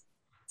best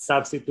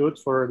substitute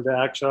for the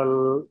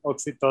actual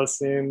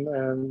oxytocin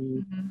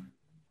and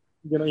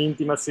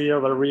intimacy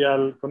of a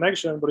real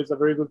connection, but it's a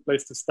very good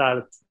place to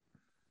start.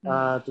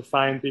 To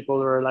find people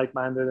who are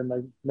like-minded and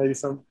like maybe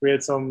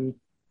create some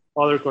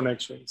other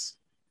connections.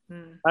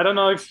 I don't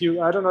know if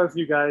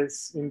you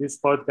guys in this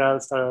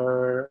podcast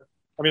are,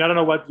 I mean, I don't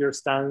know what your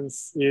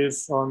stance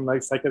is on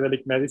like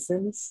psychedelic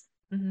medicines,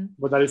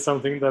 but that is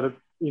something that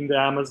in the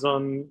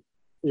Amazon,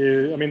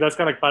 I mean, that's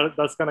kind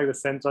of the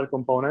central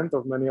component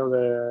of many of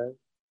the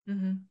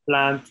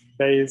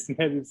plant-based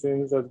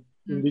medicines that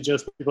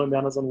indigenous people in the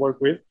Amazon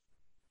work with.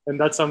 And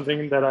that's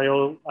something that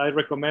I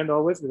recommend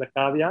always, with a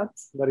caveat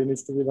that it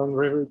needs to be done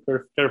very,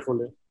 very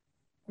carefully.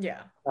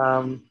 Yeah.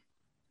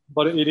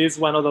 But it is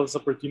one of those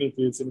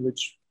opportunities in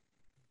which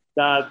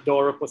that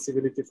door of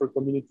possibility for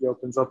community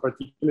opens up,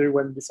 particularly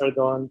when these are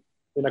done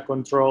in a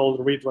controlled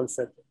ritual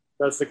setting.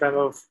 That's the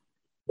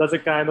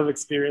kind of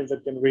experience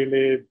that can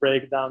really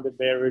break down the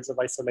barriers of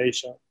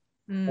isolation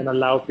and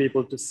allow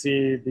people to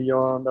see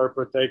beyond our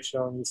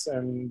protections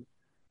and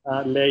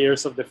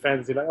layers of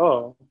defense. You're like,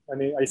 oh, I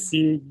mean, I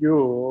see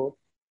you,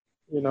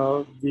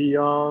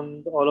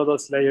 beyond all of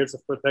those layers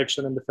of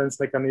protection and defense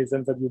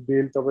mechanisms that you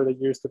built over the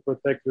years to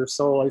protect your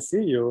soul. I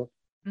see you,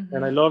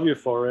 and I love you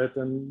for it.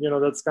 And,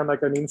 that's kind of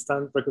like an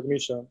instant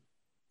recognition.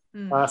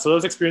 So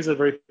those experiences are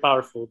very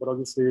powerful, but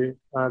obviously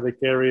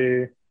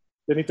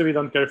they need to be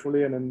done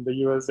carefully. And in the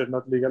US, they're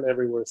not legal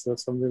everywhere. So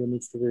that's something that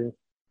needs to be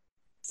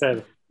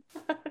said.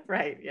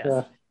 Right.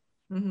 Yes.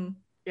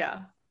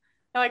 Yeah.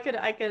 No,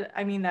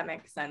 I mean, that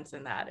makes sense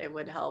in that it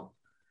would help.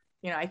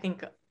 I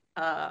think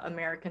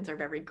Americans are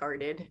very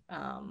guarded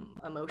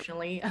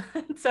emotionally.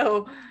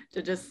 So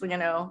to just,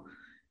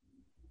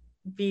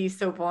 be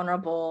so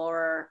vulnerable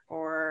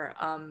or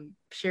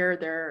share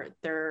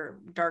their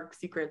dark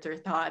secrets or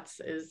thoughts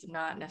is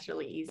not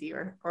necessarily easy,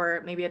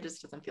 or maybe it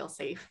just doesn't feel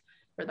safe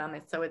for them.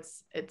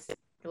 It's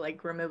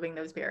like removing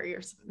those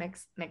barriers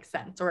makes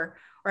sense, or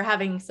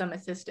having some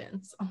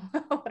assistance,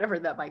 whatever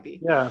that might be.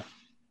 Yeah.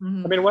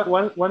 Mm-hmm. I mean,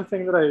 one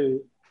thing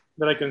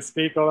that I can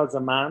speak of as a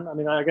man, I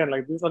mean, again,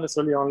 like this is not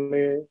necessarily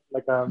only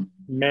like a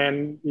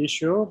men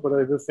issue, but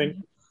I do think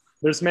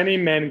there's many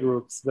men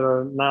groups that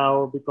are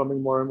now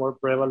becoming more and more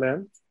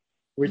prevalent,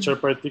 which are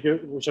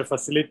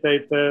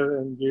facilitated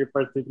and geared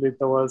particularly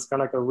towards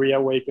kind of like a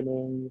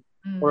reawakening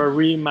or a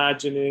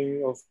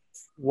reimagining of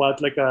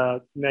what like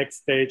a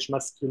next stage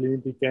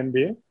masculinity can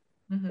be.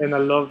 And a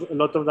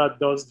lot of that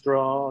does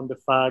draw on the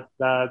fact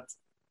that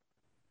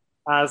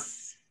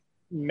as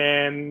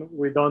men,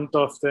 we're not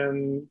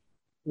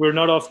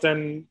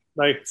often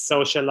like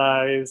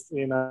socialized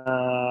in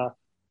a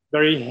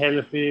very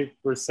healthy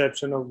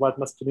perception of what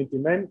masculinity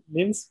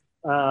means,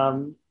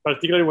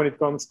 particularly when it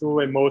comes to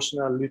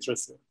emotional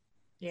literacy.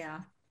 Yeah.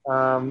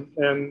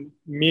 And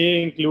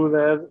me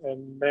included,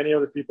 and many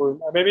other people,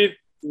 maybe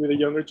with the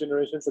younger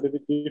generations a little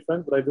bit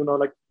different, but I do know,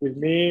 like with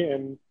me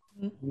and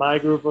my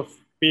group of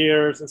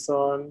peers and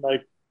so on,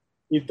 like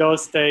it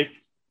does take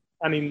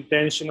an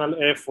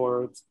intentional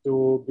effort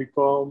to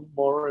become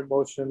more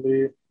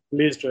emotionally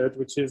literate,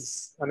 which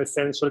is an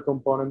essential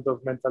component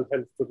of mental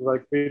health, to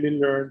like really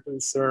learn to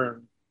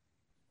discern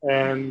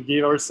and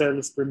give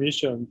ourselves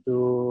permission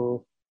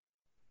to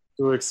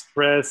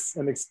express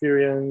and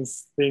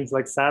experience things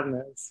like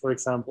sadness, for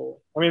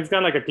example. I mean, it's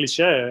kind of like a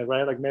cliche,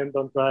 right? Like men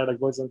don't cry, like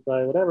boys don't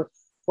cry, whatever.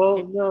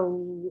 Well,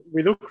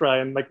 we do cry,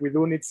 and like we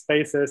do need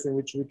spaces in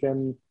which we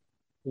can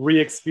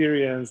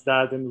re-experience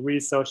that and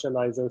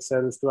re-socialize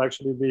ourselves to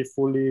actually be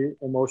fully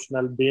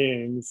emotional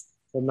beings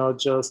and not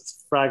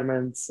just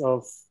fragments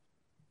of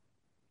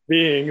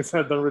beings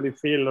that don't really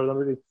feel or don't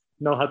really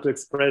know how to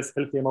express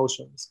healthy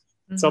emotions.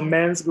 So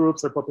men's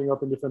groups are popping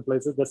up in different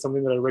places. That's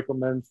something that I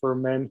recommend for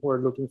men who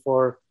are looking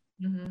for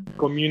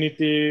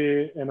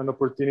community and an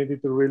opportunity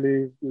to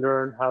really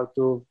learn how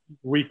to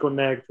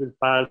reconnect with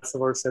parts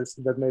of ourselves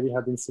that maybe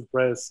have been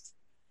suppressed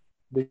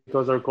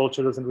because our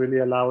culture doesn't really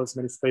allow us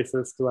many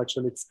spaces to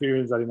actually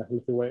experience that in a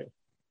healthy way.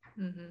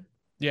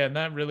 Yeah, and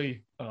that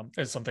really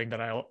is something that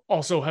I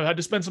also have had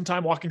to spend some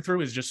time walking through,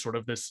 is just sort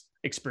of this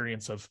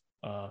experience of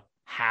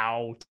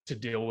how to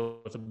deal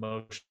with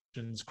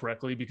emotions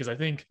correctly, because I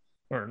think,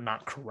 or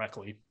not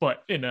correctly,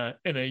 but in a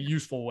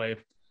useful way,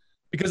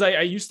 because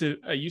I used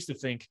to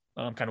think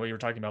kind of what you were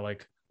talking about,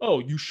 like, oh,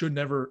 you should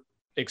never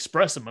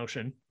express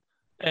emotion.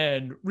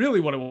 And really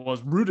what it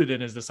was rooted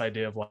in is this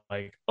idea of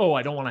like, oh,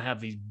 I don't want to have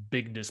these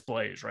big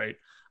displays, right?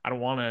 I don't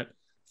want to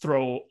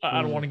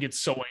I don't want to get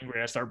so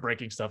angry I start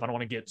breaking stuff. I don't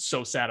want to get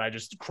so sad I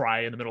just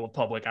cry in the middle of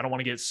public. I don't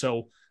want to get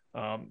so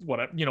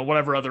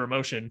whatever other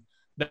emotion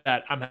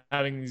that I'm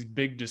having these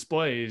big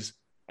displays.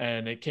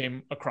 And it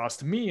came across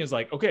to me as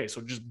like, okay,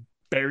 so just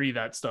bury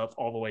that stuff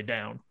all the way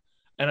down.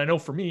 And I know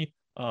for me,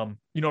 it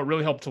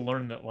really helped to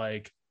learn that,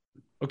 like,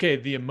 okay,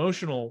 the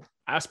emotional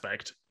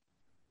aspect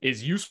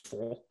is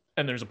useful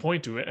and there's a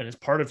point to it and it's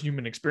part of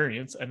human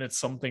experience and it's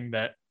something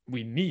that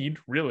we need,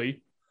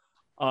 really.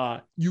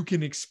 You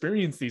can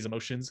experience these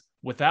emotions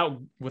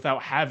without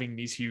having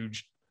these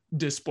huge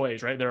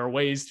displays, right? There are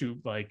ways to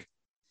like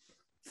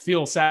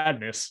feel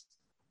sadness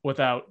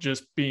without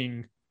just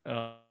being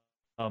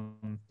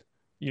pouting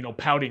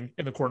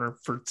in the corner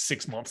for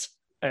 6 months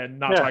and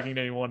not talking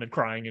to anyone and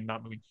crying and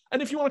not moving.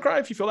 And if you want to cry,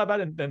 if you feel that bad,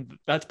 and then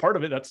that's part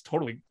of it, that's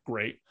totally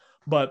great.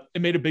 But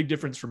it made a big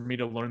difference for me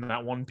to learn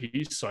that one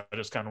piece. So I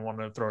just kind of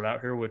wanted to throw it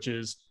out here, which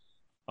is,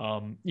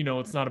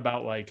 it's not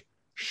about like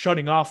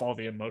shutting off all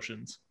the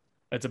emotions.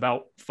 It's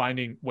about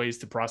finding ways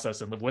to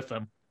process and live with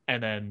them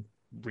and then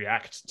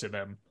react to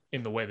them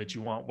in the way that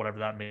you want, whatever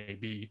that may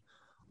be.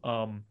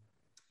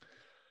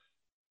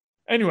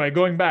 Anyway,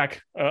 going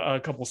back a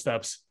couple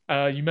steps,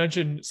 you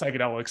mentioned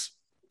psychedelics,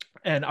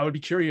 and I would be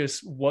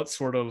curious what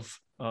sort of,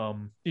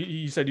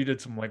 you said you did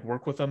some like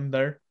work with them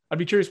there. I'd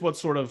be curious what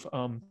sort of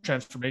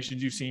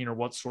transformations you've seen or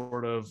what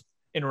sort of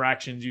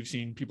interactions you've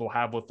seen people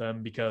have with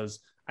them, because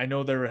I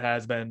know there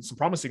has been some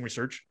promising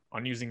research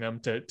on using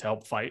them to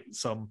help fight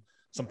some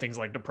things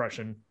like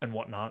depression and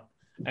whatnot.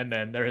 And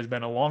then there has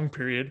been a long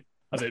period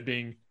of it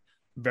being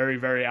very,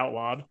 very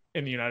outlawed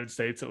in the United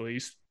States, at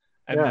least.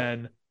 And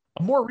then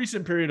a more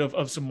recent period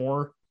of some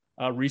more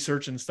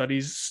research and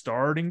studies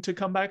starting to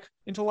come back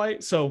into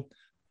light. So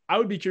I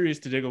would be curious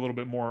to dig a little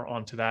bit more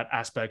onto that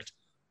aspect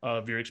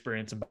of your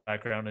experience and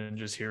background and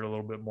just hear a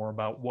little bit more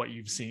about what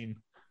you've seen.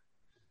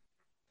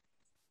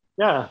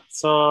 Yeah,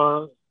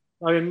 so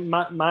I mean,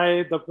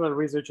 my doctoral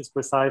research is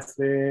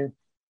precisely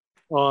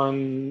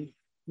on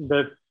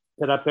the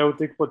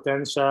therapeutic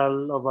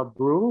potential of a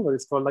brew that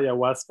is called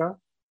ayahuasca.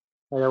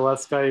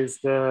 Ayahuasca is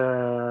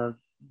the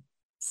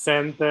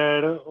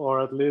center,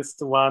 or at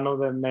least one of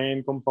the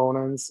main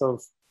components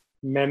of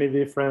many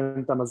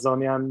different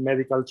Amazonian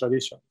medical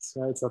traditions.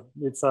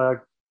 It's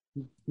a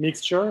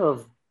mixture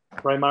of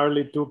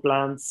primarily two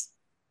plants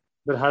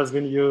that has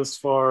been used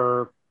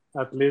for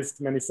at least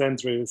many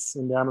centuries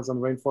in the Amazon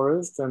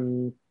rainforest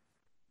and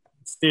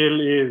still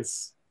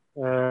is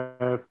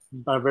a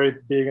very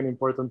big and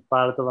important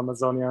part of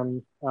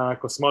Amazonian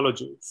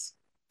cosmologies.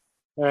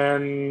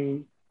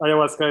 And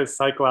ayahuasca is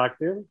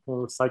psychoactive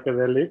or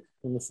psychedelic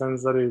in the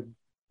sense that it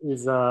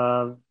is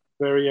a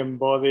very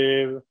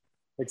embodied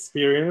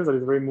experience that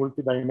is very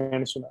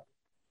multidimensional.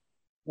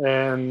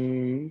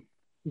 And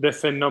the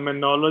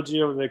phenomenology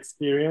of the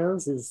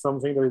experience is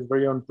something that is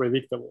very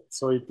unpredictable.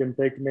 So it can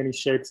take many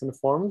shapes and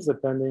forms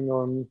depending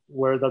on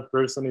where that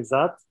person is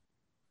at.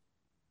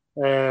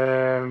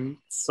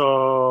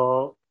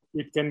 So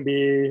it can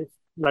be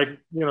like,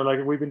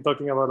 like we've been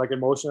talking about like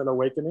emotional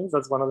awakenings.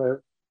 That's one of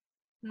the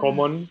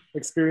common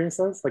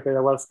experiences. Like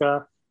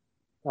ayahuasca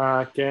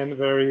can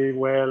very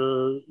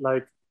well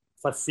like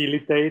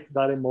facilitate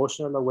that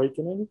emotional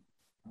awakening.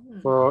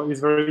 So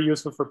it's very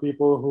useful for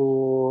people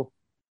who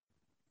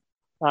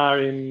are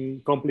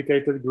in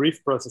complicated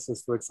grief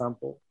processes, for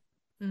example.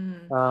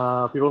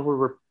 People who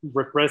are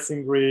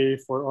repressing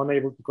grief or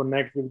unable to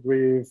connect with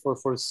grief or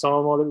for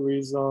some other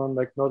reason,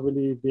 like not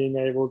really being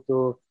able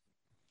to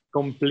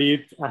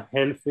complete a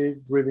healthy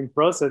grieving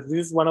process.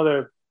 This is one of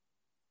the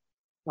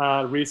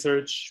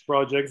research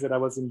projects that I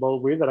was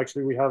involved with that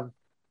actually we have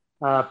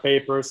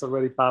papers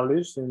already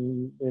published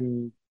in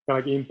kind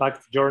of like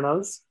impact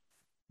journals,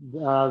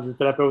 the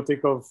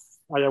therapeutic of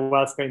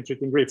ayahuasca in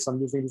treating grief. So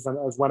I'm using this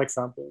as one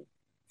example.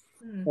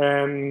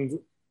 And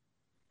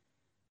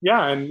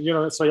yeah,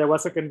 and so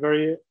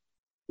ayahuasca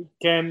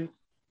can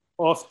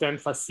often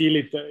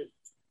facilitate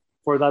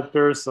for that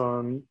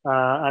person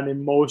an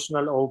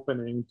emotional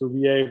opening to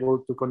be able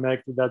to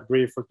connect with that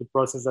grief or to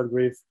process that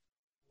grief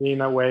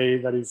in a way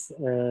that is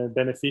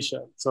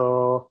beneficial.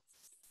 So,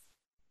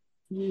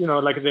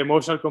 like the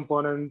emotional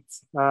component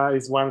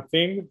is one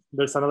thing.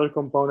 There's another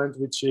component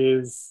which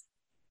is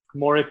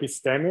more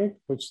epistemic,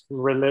 which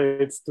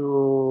relates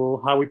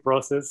to how we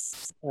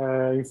process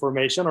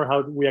information or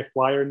how we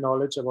acquire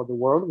knowledge about the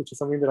world, which is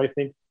something that I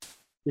think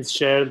is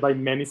shared by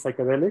many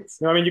psychedelics.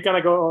 You kind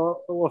of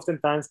go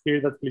oftentimes hear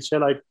that cliche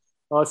like,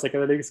 oh,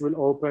 psychedelics will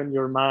open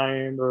your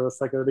mind or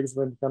psychedelics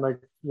will kind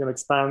of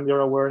expand your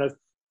awareness.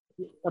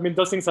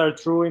 Those things are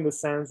true in the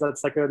sense that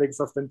psychedelics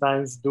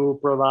oftentimes do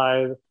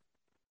provide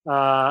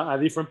a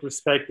different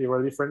perspective or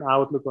a different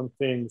outlook on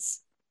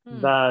things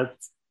that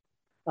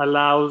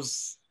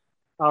allows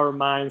our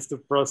minds to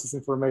process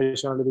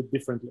information a little bit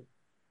differently.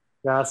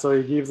 Yeah, so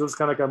it gives us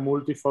kind of like a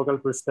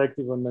multifocal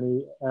perspective on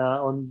many,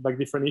 on like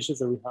different issues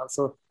that we have.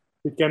 So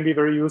it can be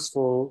very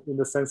useful in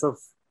the sense of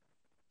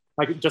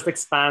like just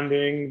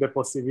expanding the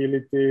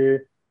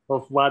possibility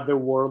of what the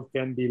world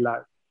can be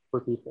like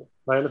for people,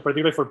 right?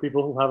 Particularly for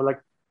people who have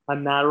like a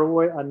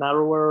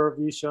narrower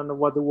vision of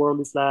what the world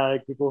is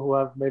like, people who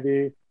have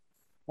maybe,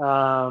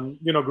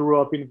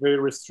 grew up in very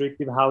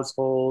restrictive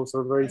households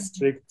or very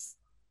strict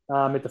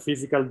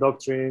metaphysical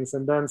doctrines,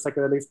 and then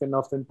psychedelics can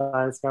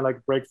oftentimes kind of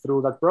like break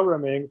through that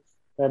programming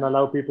and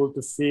allow people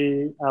to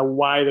see a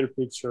wider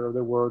picture of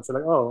the world. So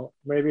like, oh,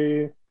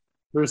 maybe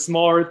there's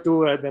more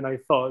to it than I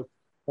thought.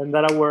 And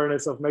that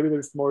awareness of maybe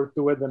there's more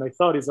to it than I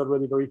thought is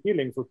already very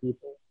healing for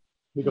people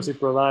because it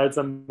provides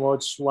a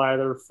much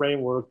wider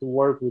framework to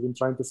work with in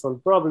trying to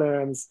solve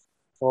problems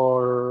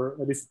or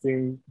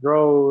eliciting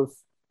growth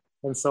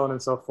and so on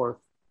and so forth.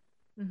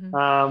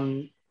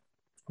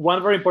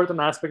 One very important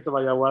aspect of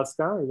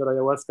ayahuasca is that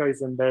ayahuasca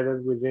is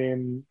embedded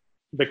within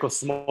the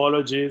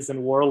cosmologies and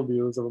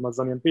worldviews of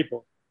Amazonian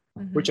people,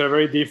 which are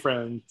very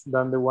different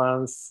than the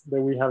ones that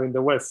we have in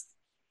the West.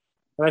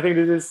 And I think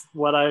this is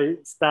what I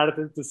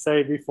started to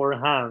say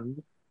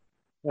beforehand,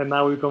 and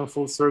now we come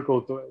full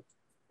circle to it.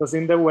 Because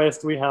in the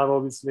West, we have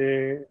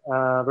obviously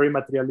a very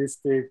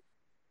materialistic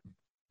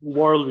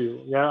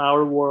worldview. Yeah,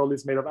 our world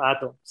is made of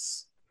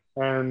atoms,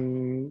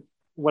 and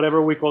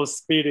whatever we call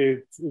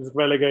spirit is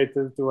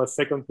relegated to a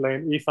second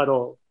plane, if at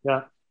all.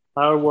 Yeah,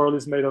 our world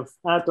is made of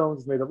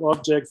atoms, made of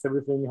objects.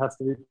 Everything has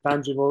to be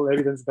tangible,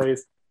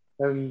 evidence-based,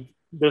 and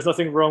there's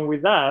nothing wrong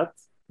with that.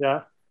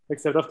 Yeah,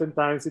 except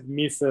oftentimes it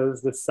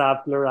misses the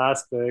subtler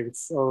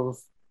aspects of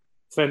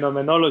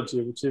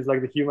phenomenology, which is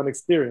like the human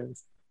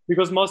experience.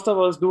 Because most of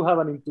us do have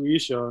an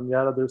intuition,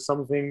 yeah, that there's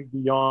something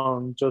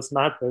beyond just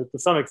matter to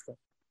some extent.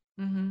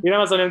 In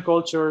Amazonian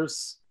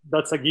cultures,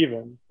 that's a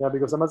given, yeah,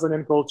 because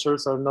Amazonian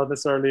cultures are not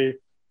necessarily,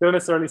 they don't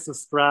necessarily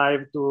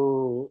subscribe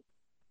to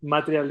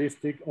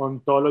materialistic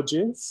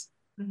ontologies.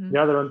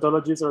 Yeah, their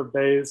ontologies are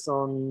based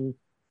on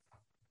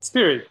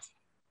spirit.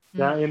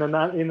 Yeah, in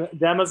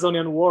the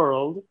Amazonian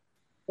world,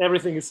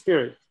 everything is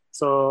spirit.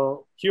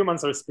 So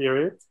humans are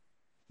spirit,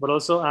 but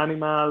also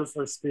animals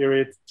are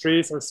spirit,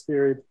 trees are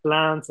spirit,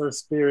 plants are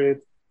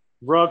spirit,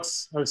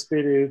 rocks are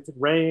spirit,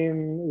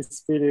 rain is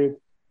spirit,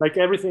 like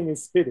everything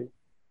is spirit.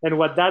 And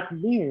what that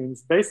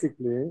means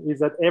basically is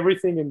that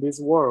everything in this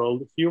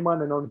world, human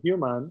and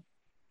non-human,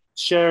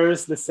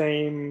 shares the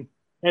same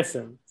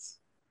essence.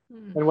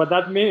 And what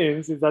that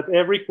means is that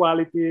every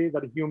quality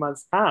that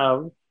humans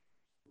have,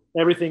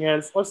 everything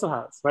else also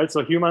has, right?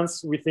 So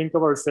humans, we think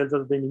of ourselves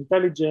as being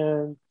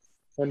intelligent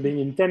and being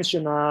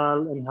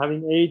intentional and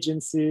having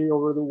agency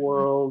over the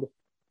world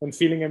and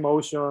feeling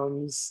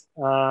emotions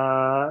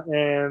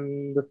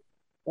and,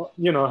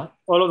 you know,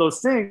 all of those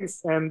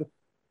things. And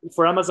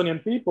for Amazonian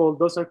people,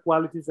 those are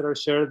qualities that are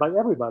shared by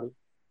everybody.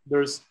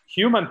 There's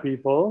human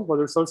people, but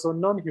there's also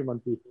non-human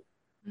people,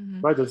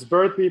 right? There's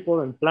bird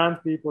people and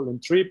plant people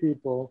and tree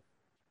people,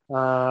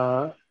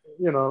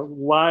 you know,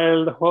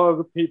 wild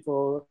hog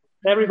people.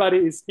 Everybody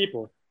is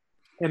people,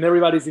 and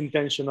everybody's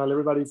intentional,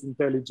 everybody's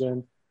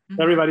intelligent,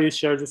 everybody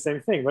shares the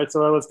same thing, right?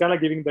 So I was kind of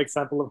giving the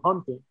example of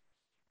hunting.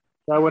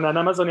 That when an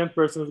Amazonian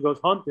person goes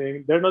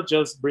hunting, they're not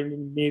just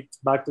bringing meat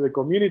back to the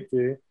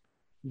community,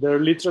 they're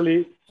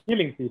literally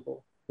killing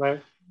people,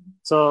 right?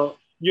 So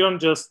you don't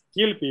just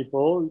kill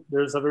people,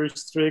 there's a very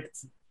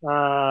strict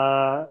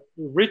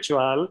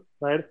ritual,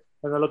 right?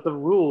 And a lot of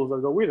rules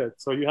that go with it.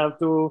 So you have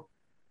to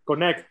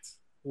connect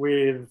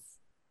with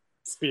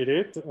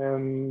spirit.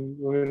 And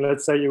I mean,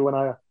 let's say you want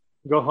to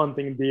go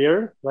hunting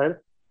deer, right?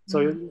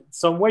 So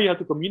some way you have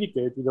to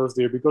communicate with those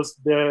deer, because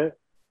the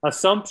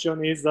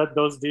assumption is that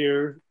those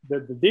deer,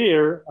 that the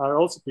deer are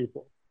also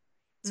people.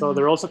 So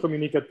they're also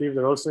communicative,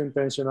 they're also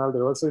intentional,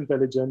 they're also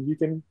intelligent. You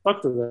can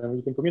talk to them,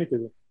 you can communicate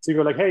with them. So you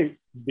go like, hey,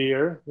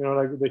 deer, you know,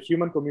 like the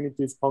human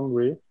community is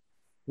hungry.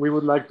 We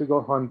would like to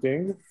go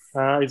hunting.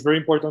 It's very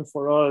important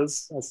for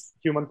us as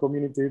human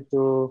community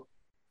to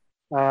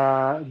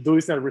do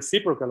this in a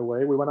reciprocal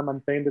way. We want to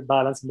maintain the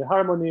balance and the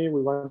harmony.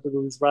 We want to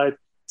do this right.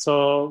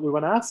 So we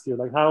want to ask you,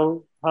 like,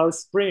 how's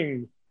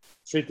spring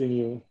treating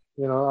you?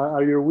 You know,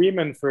 are your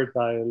women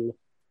fertile?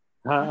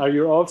 Are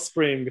your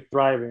offspring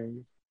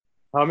thriving?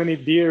 How many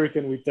deer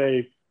can we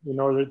take in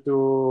order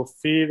to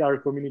feed our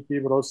community,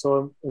 but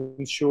also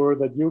ensure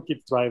that you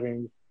keep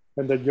thriving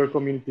and that your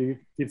community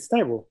keeps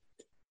stable,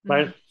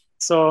 right?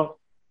 So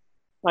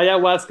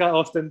ayahuasca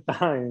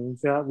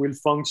oftentimes will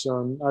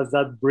function as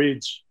that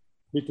bridge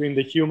between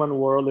the human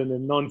world and the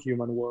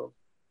non-human world.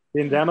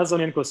 In the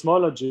Amazonian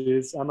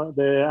cosmologies,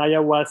 the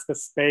ayahuasca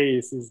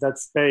space is that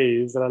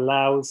space that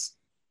allows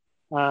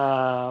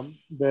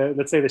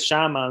let's say the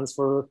shamans,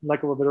 for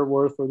lack of a better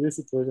word for this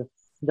situation,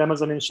 the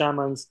Amazonian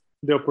shamans,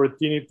 the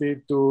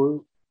opportunity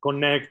to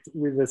connect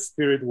with the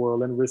spirit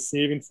world and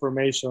receive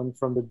information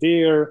from the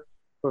deer,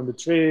 from the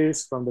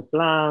trees, from the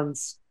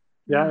plants,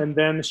 and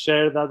then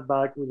share that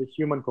back with the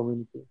human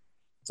community.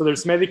 So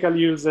there's medical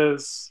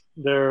uses,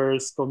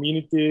 there's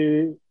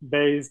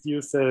community-based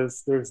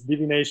uses, there's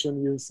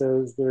divination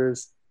uses,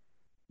 there's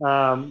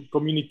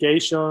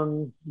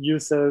communication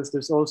uses,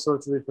 there's all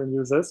sorts of different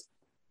uses.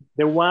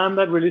 The one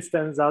that really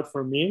stands out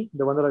for me,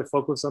 the one that I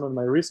focus on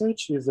my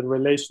research, is the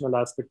relational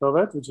aspect of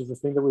it, which is the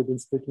thing that we've been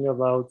speaking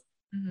about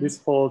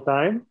this whole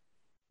time,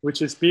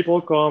 which is people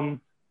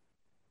come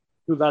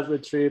to that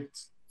retreat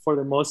for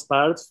the most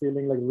part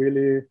feeling like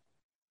really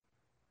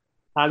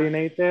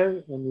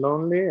alienated and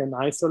lonely and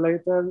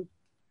isolated,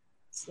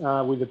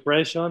 with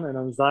depression and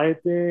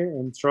anxiety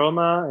and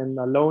trauma and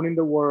alone in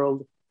the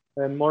world.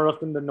 And more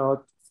often than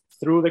not,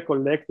 through the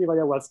collective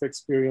ayahuasca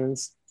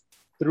experience,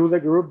 through the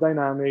group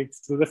dynamics,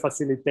 through the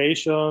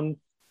facilitation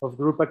of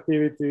group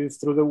activities,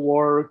 through the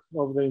work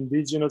of the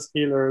indigenous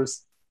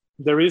healers,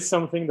 there is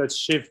something that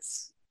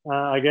shifts,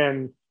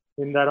 again,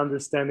 in that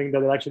understanding that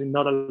they're actually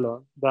not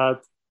alone,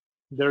 that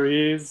there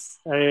is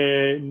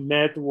a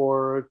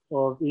network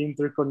of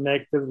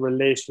interconnected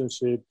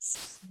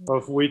relationships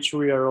of which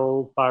we are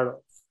all part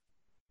of.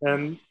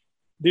 And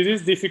this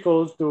is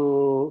difficult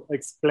to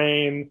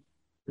explain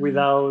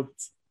without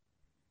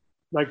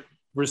like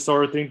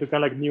resorting to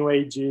kind of like new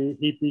agey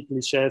hippie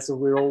cliches of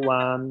we're all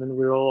one and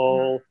we're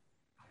all,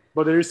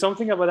 but there is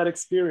something about that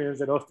experience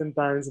that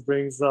oftentimes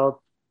brings up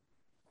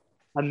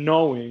a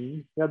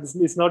knowing.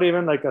 It's not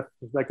even like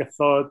a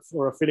thought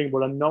or a feeling,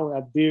 but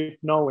a deep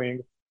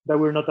knowing that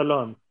we're not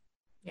alone.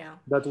 Yeah.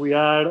 That we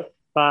are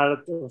part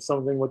of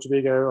something much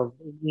bigger, of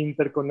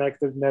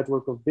interconnected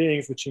network of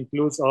beings, which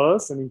includes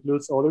us and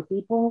includes other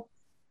people,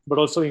 but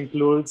also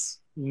includes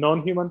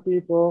non-human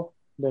people,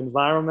 the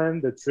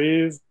environment, the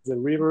trees, the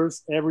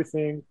rivers,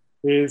 everything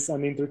is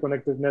an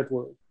interconnected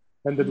network.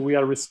 And that we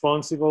are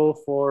responsible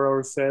for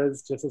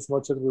ourselves just as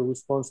much as we're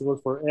responsible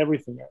for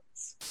everything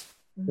else.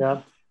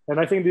 Yeah. And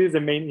I think this is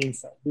the main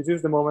insight. This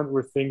is the moment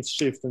where things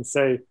shift and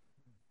say,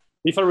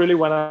 if I really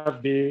want to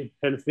be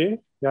healthy,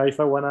 if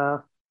I want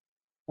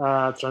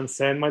to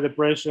transcend my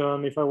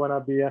depression, if I want to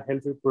be a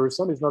healthy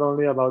person, it's not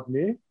only about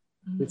me,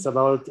 it's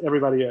about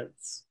everybody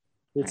else.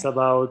 It's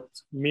about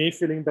me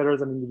feeling better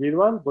as an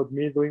individual, but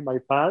me doing my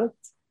part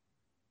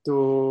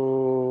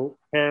to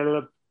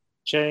help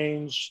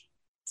change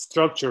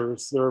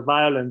structures that are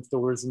violent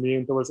towards me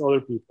and towards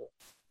other people,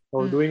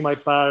 or doing my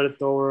part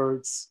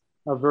towards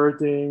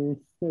averting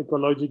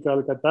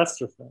ecological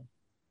catastrophe.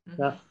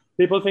 Yeah.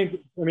 People think,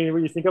 I mean,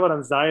 when you think about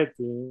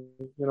anxiety,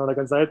 like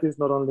anxiety is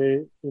not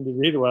only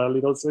individual,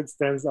 it also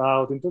extends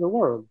out into the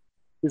world.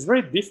 It's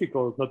very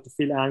difficult not to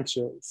feel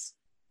anxious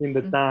in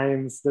the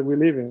times that we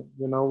live in,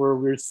 where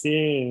we're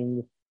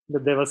seeing the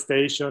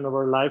devastation of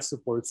our life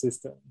support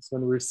systems,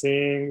 when we're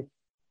seeing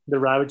the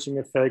ravaging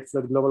effects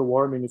that global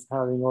warming is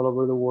having all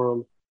over the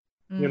world.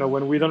 You know,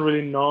 when we don't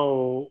really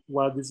know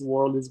what this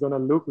world is going to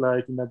look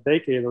like in a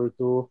decade or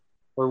two,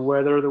 or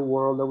whether the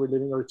world that we're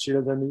leaving our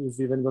children is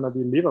even going to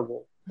be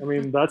livable. I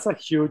mean, that's a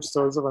huge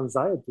source of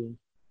anxiety.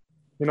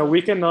 You know,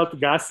 we cannot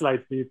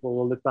gaslight people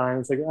all the time.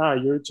 It's like,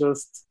 you're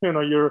just, you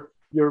know,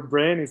 your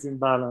brain is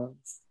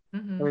imbalanced. I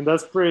mean,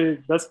 that's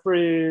pretty,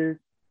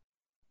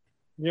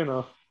 you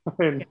know, I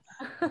mean,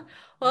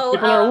 well,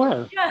 people are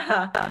aware.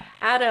 Yeah,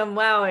 Adam,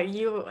 wow,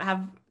 you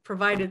have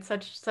provided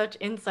such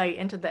insight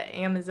into the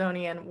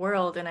Amazonian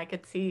world, and I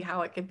could see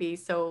how it could be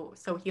so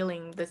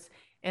healing, this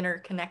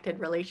interconnected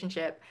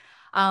relationship.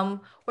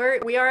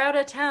 We are out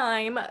of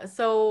time,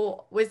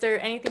 so was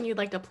there anything you'd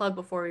like to plug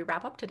before we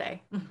wrap up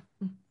today?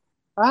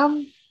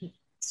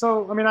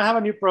 So I mean, I have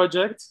a new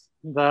project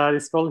that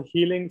is called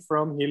Healing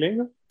from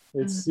Healing.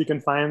 It's you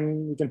can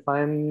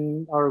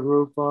find our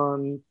group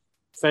on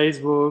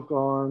Facebook,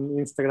 on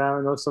Instagram,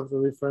 and also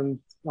the different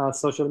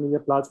social media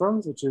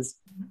platforms, which is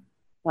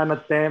an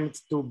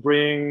attempt to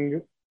bring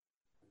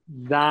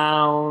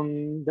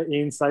down the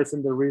insights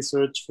and the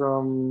research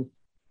from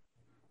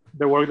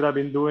the work that I've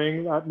been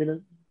doing. I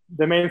mean,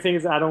 the main thing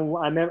is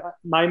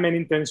my main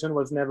intention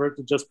was never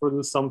to just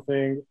produce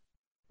something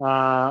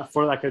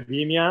for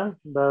academia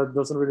that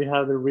doesn't really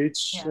have the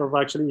reach of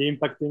actually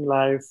impacting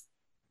life.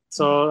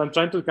 So I'm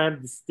trying to kind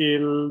of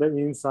distill the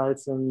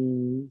insights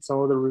and some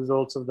of the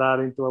results of that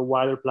into a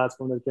wider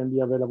platform that can be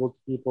available to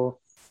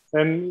people.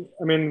 And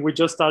I mean, we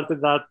just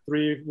started that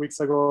 4 weeks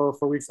ago,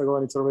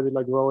 and it's already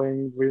like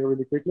growing really,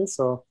 really quickly.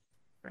 So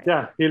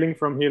yeah, Healing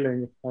from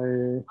Healing.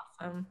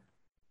 I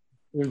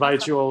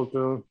invite you all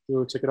to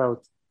check it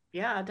out.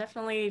 Yeah,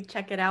 definitely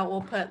check it out.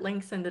 We'll put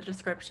links in the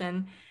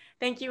description.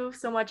 Thank you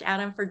so much,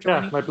 Adam, for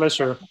joining. Yeah, my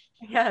pleasure.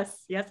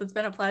 Yes, it's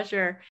been a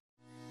pleasure.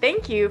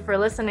 Thank you for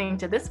listening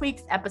to this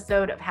week's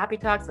episode of Happy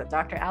Talks with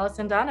Dr.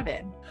 Allison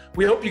Donovan.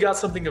 We hope you got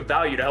something of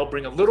value to help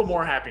bring a little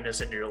more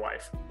happiness into your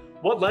life.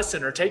 What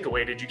lesson or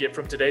takeaway did you get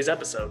from today's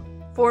episode?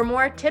 For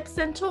more tips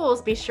and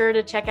tools, be sure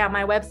to check out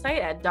my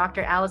website at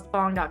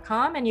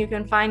dralicefong.com, and you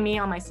can find me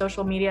on my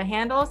social media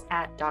handles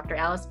at Dr.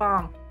 Alice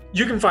Fong.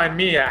 You can find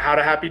me at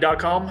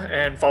howtohappy.com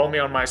and follow me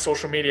on my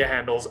social media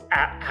handles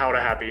at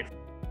howtohappy.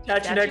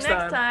 Catch you next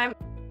time.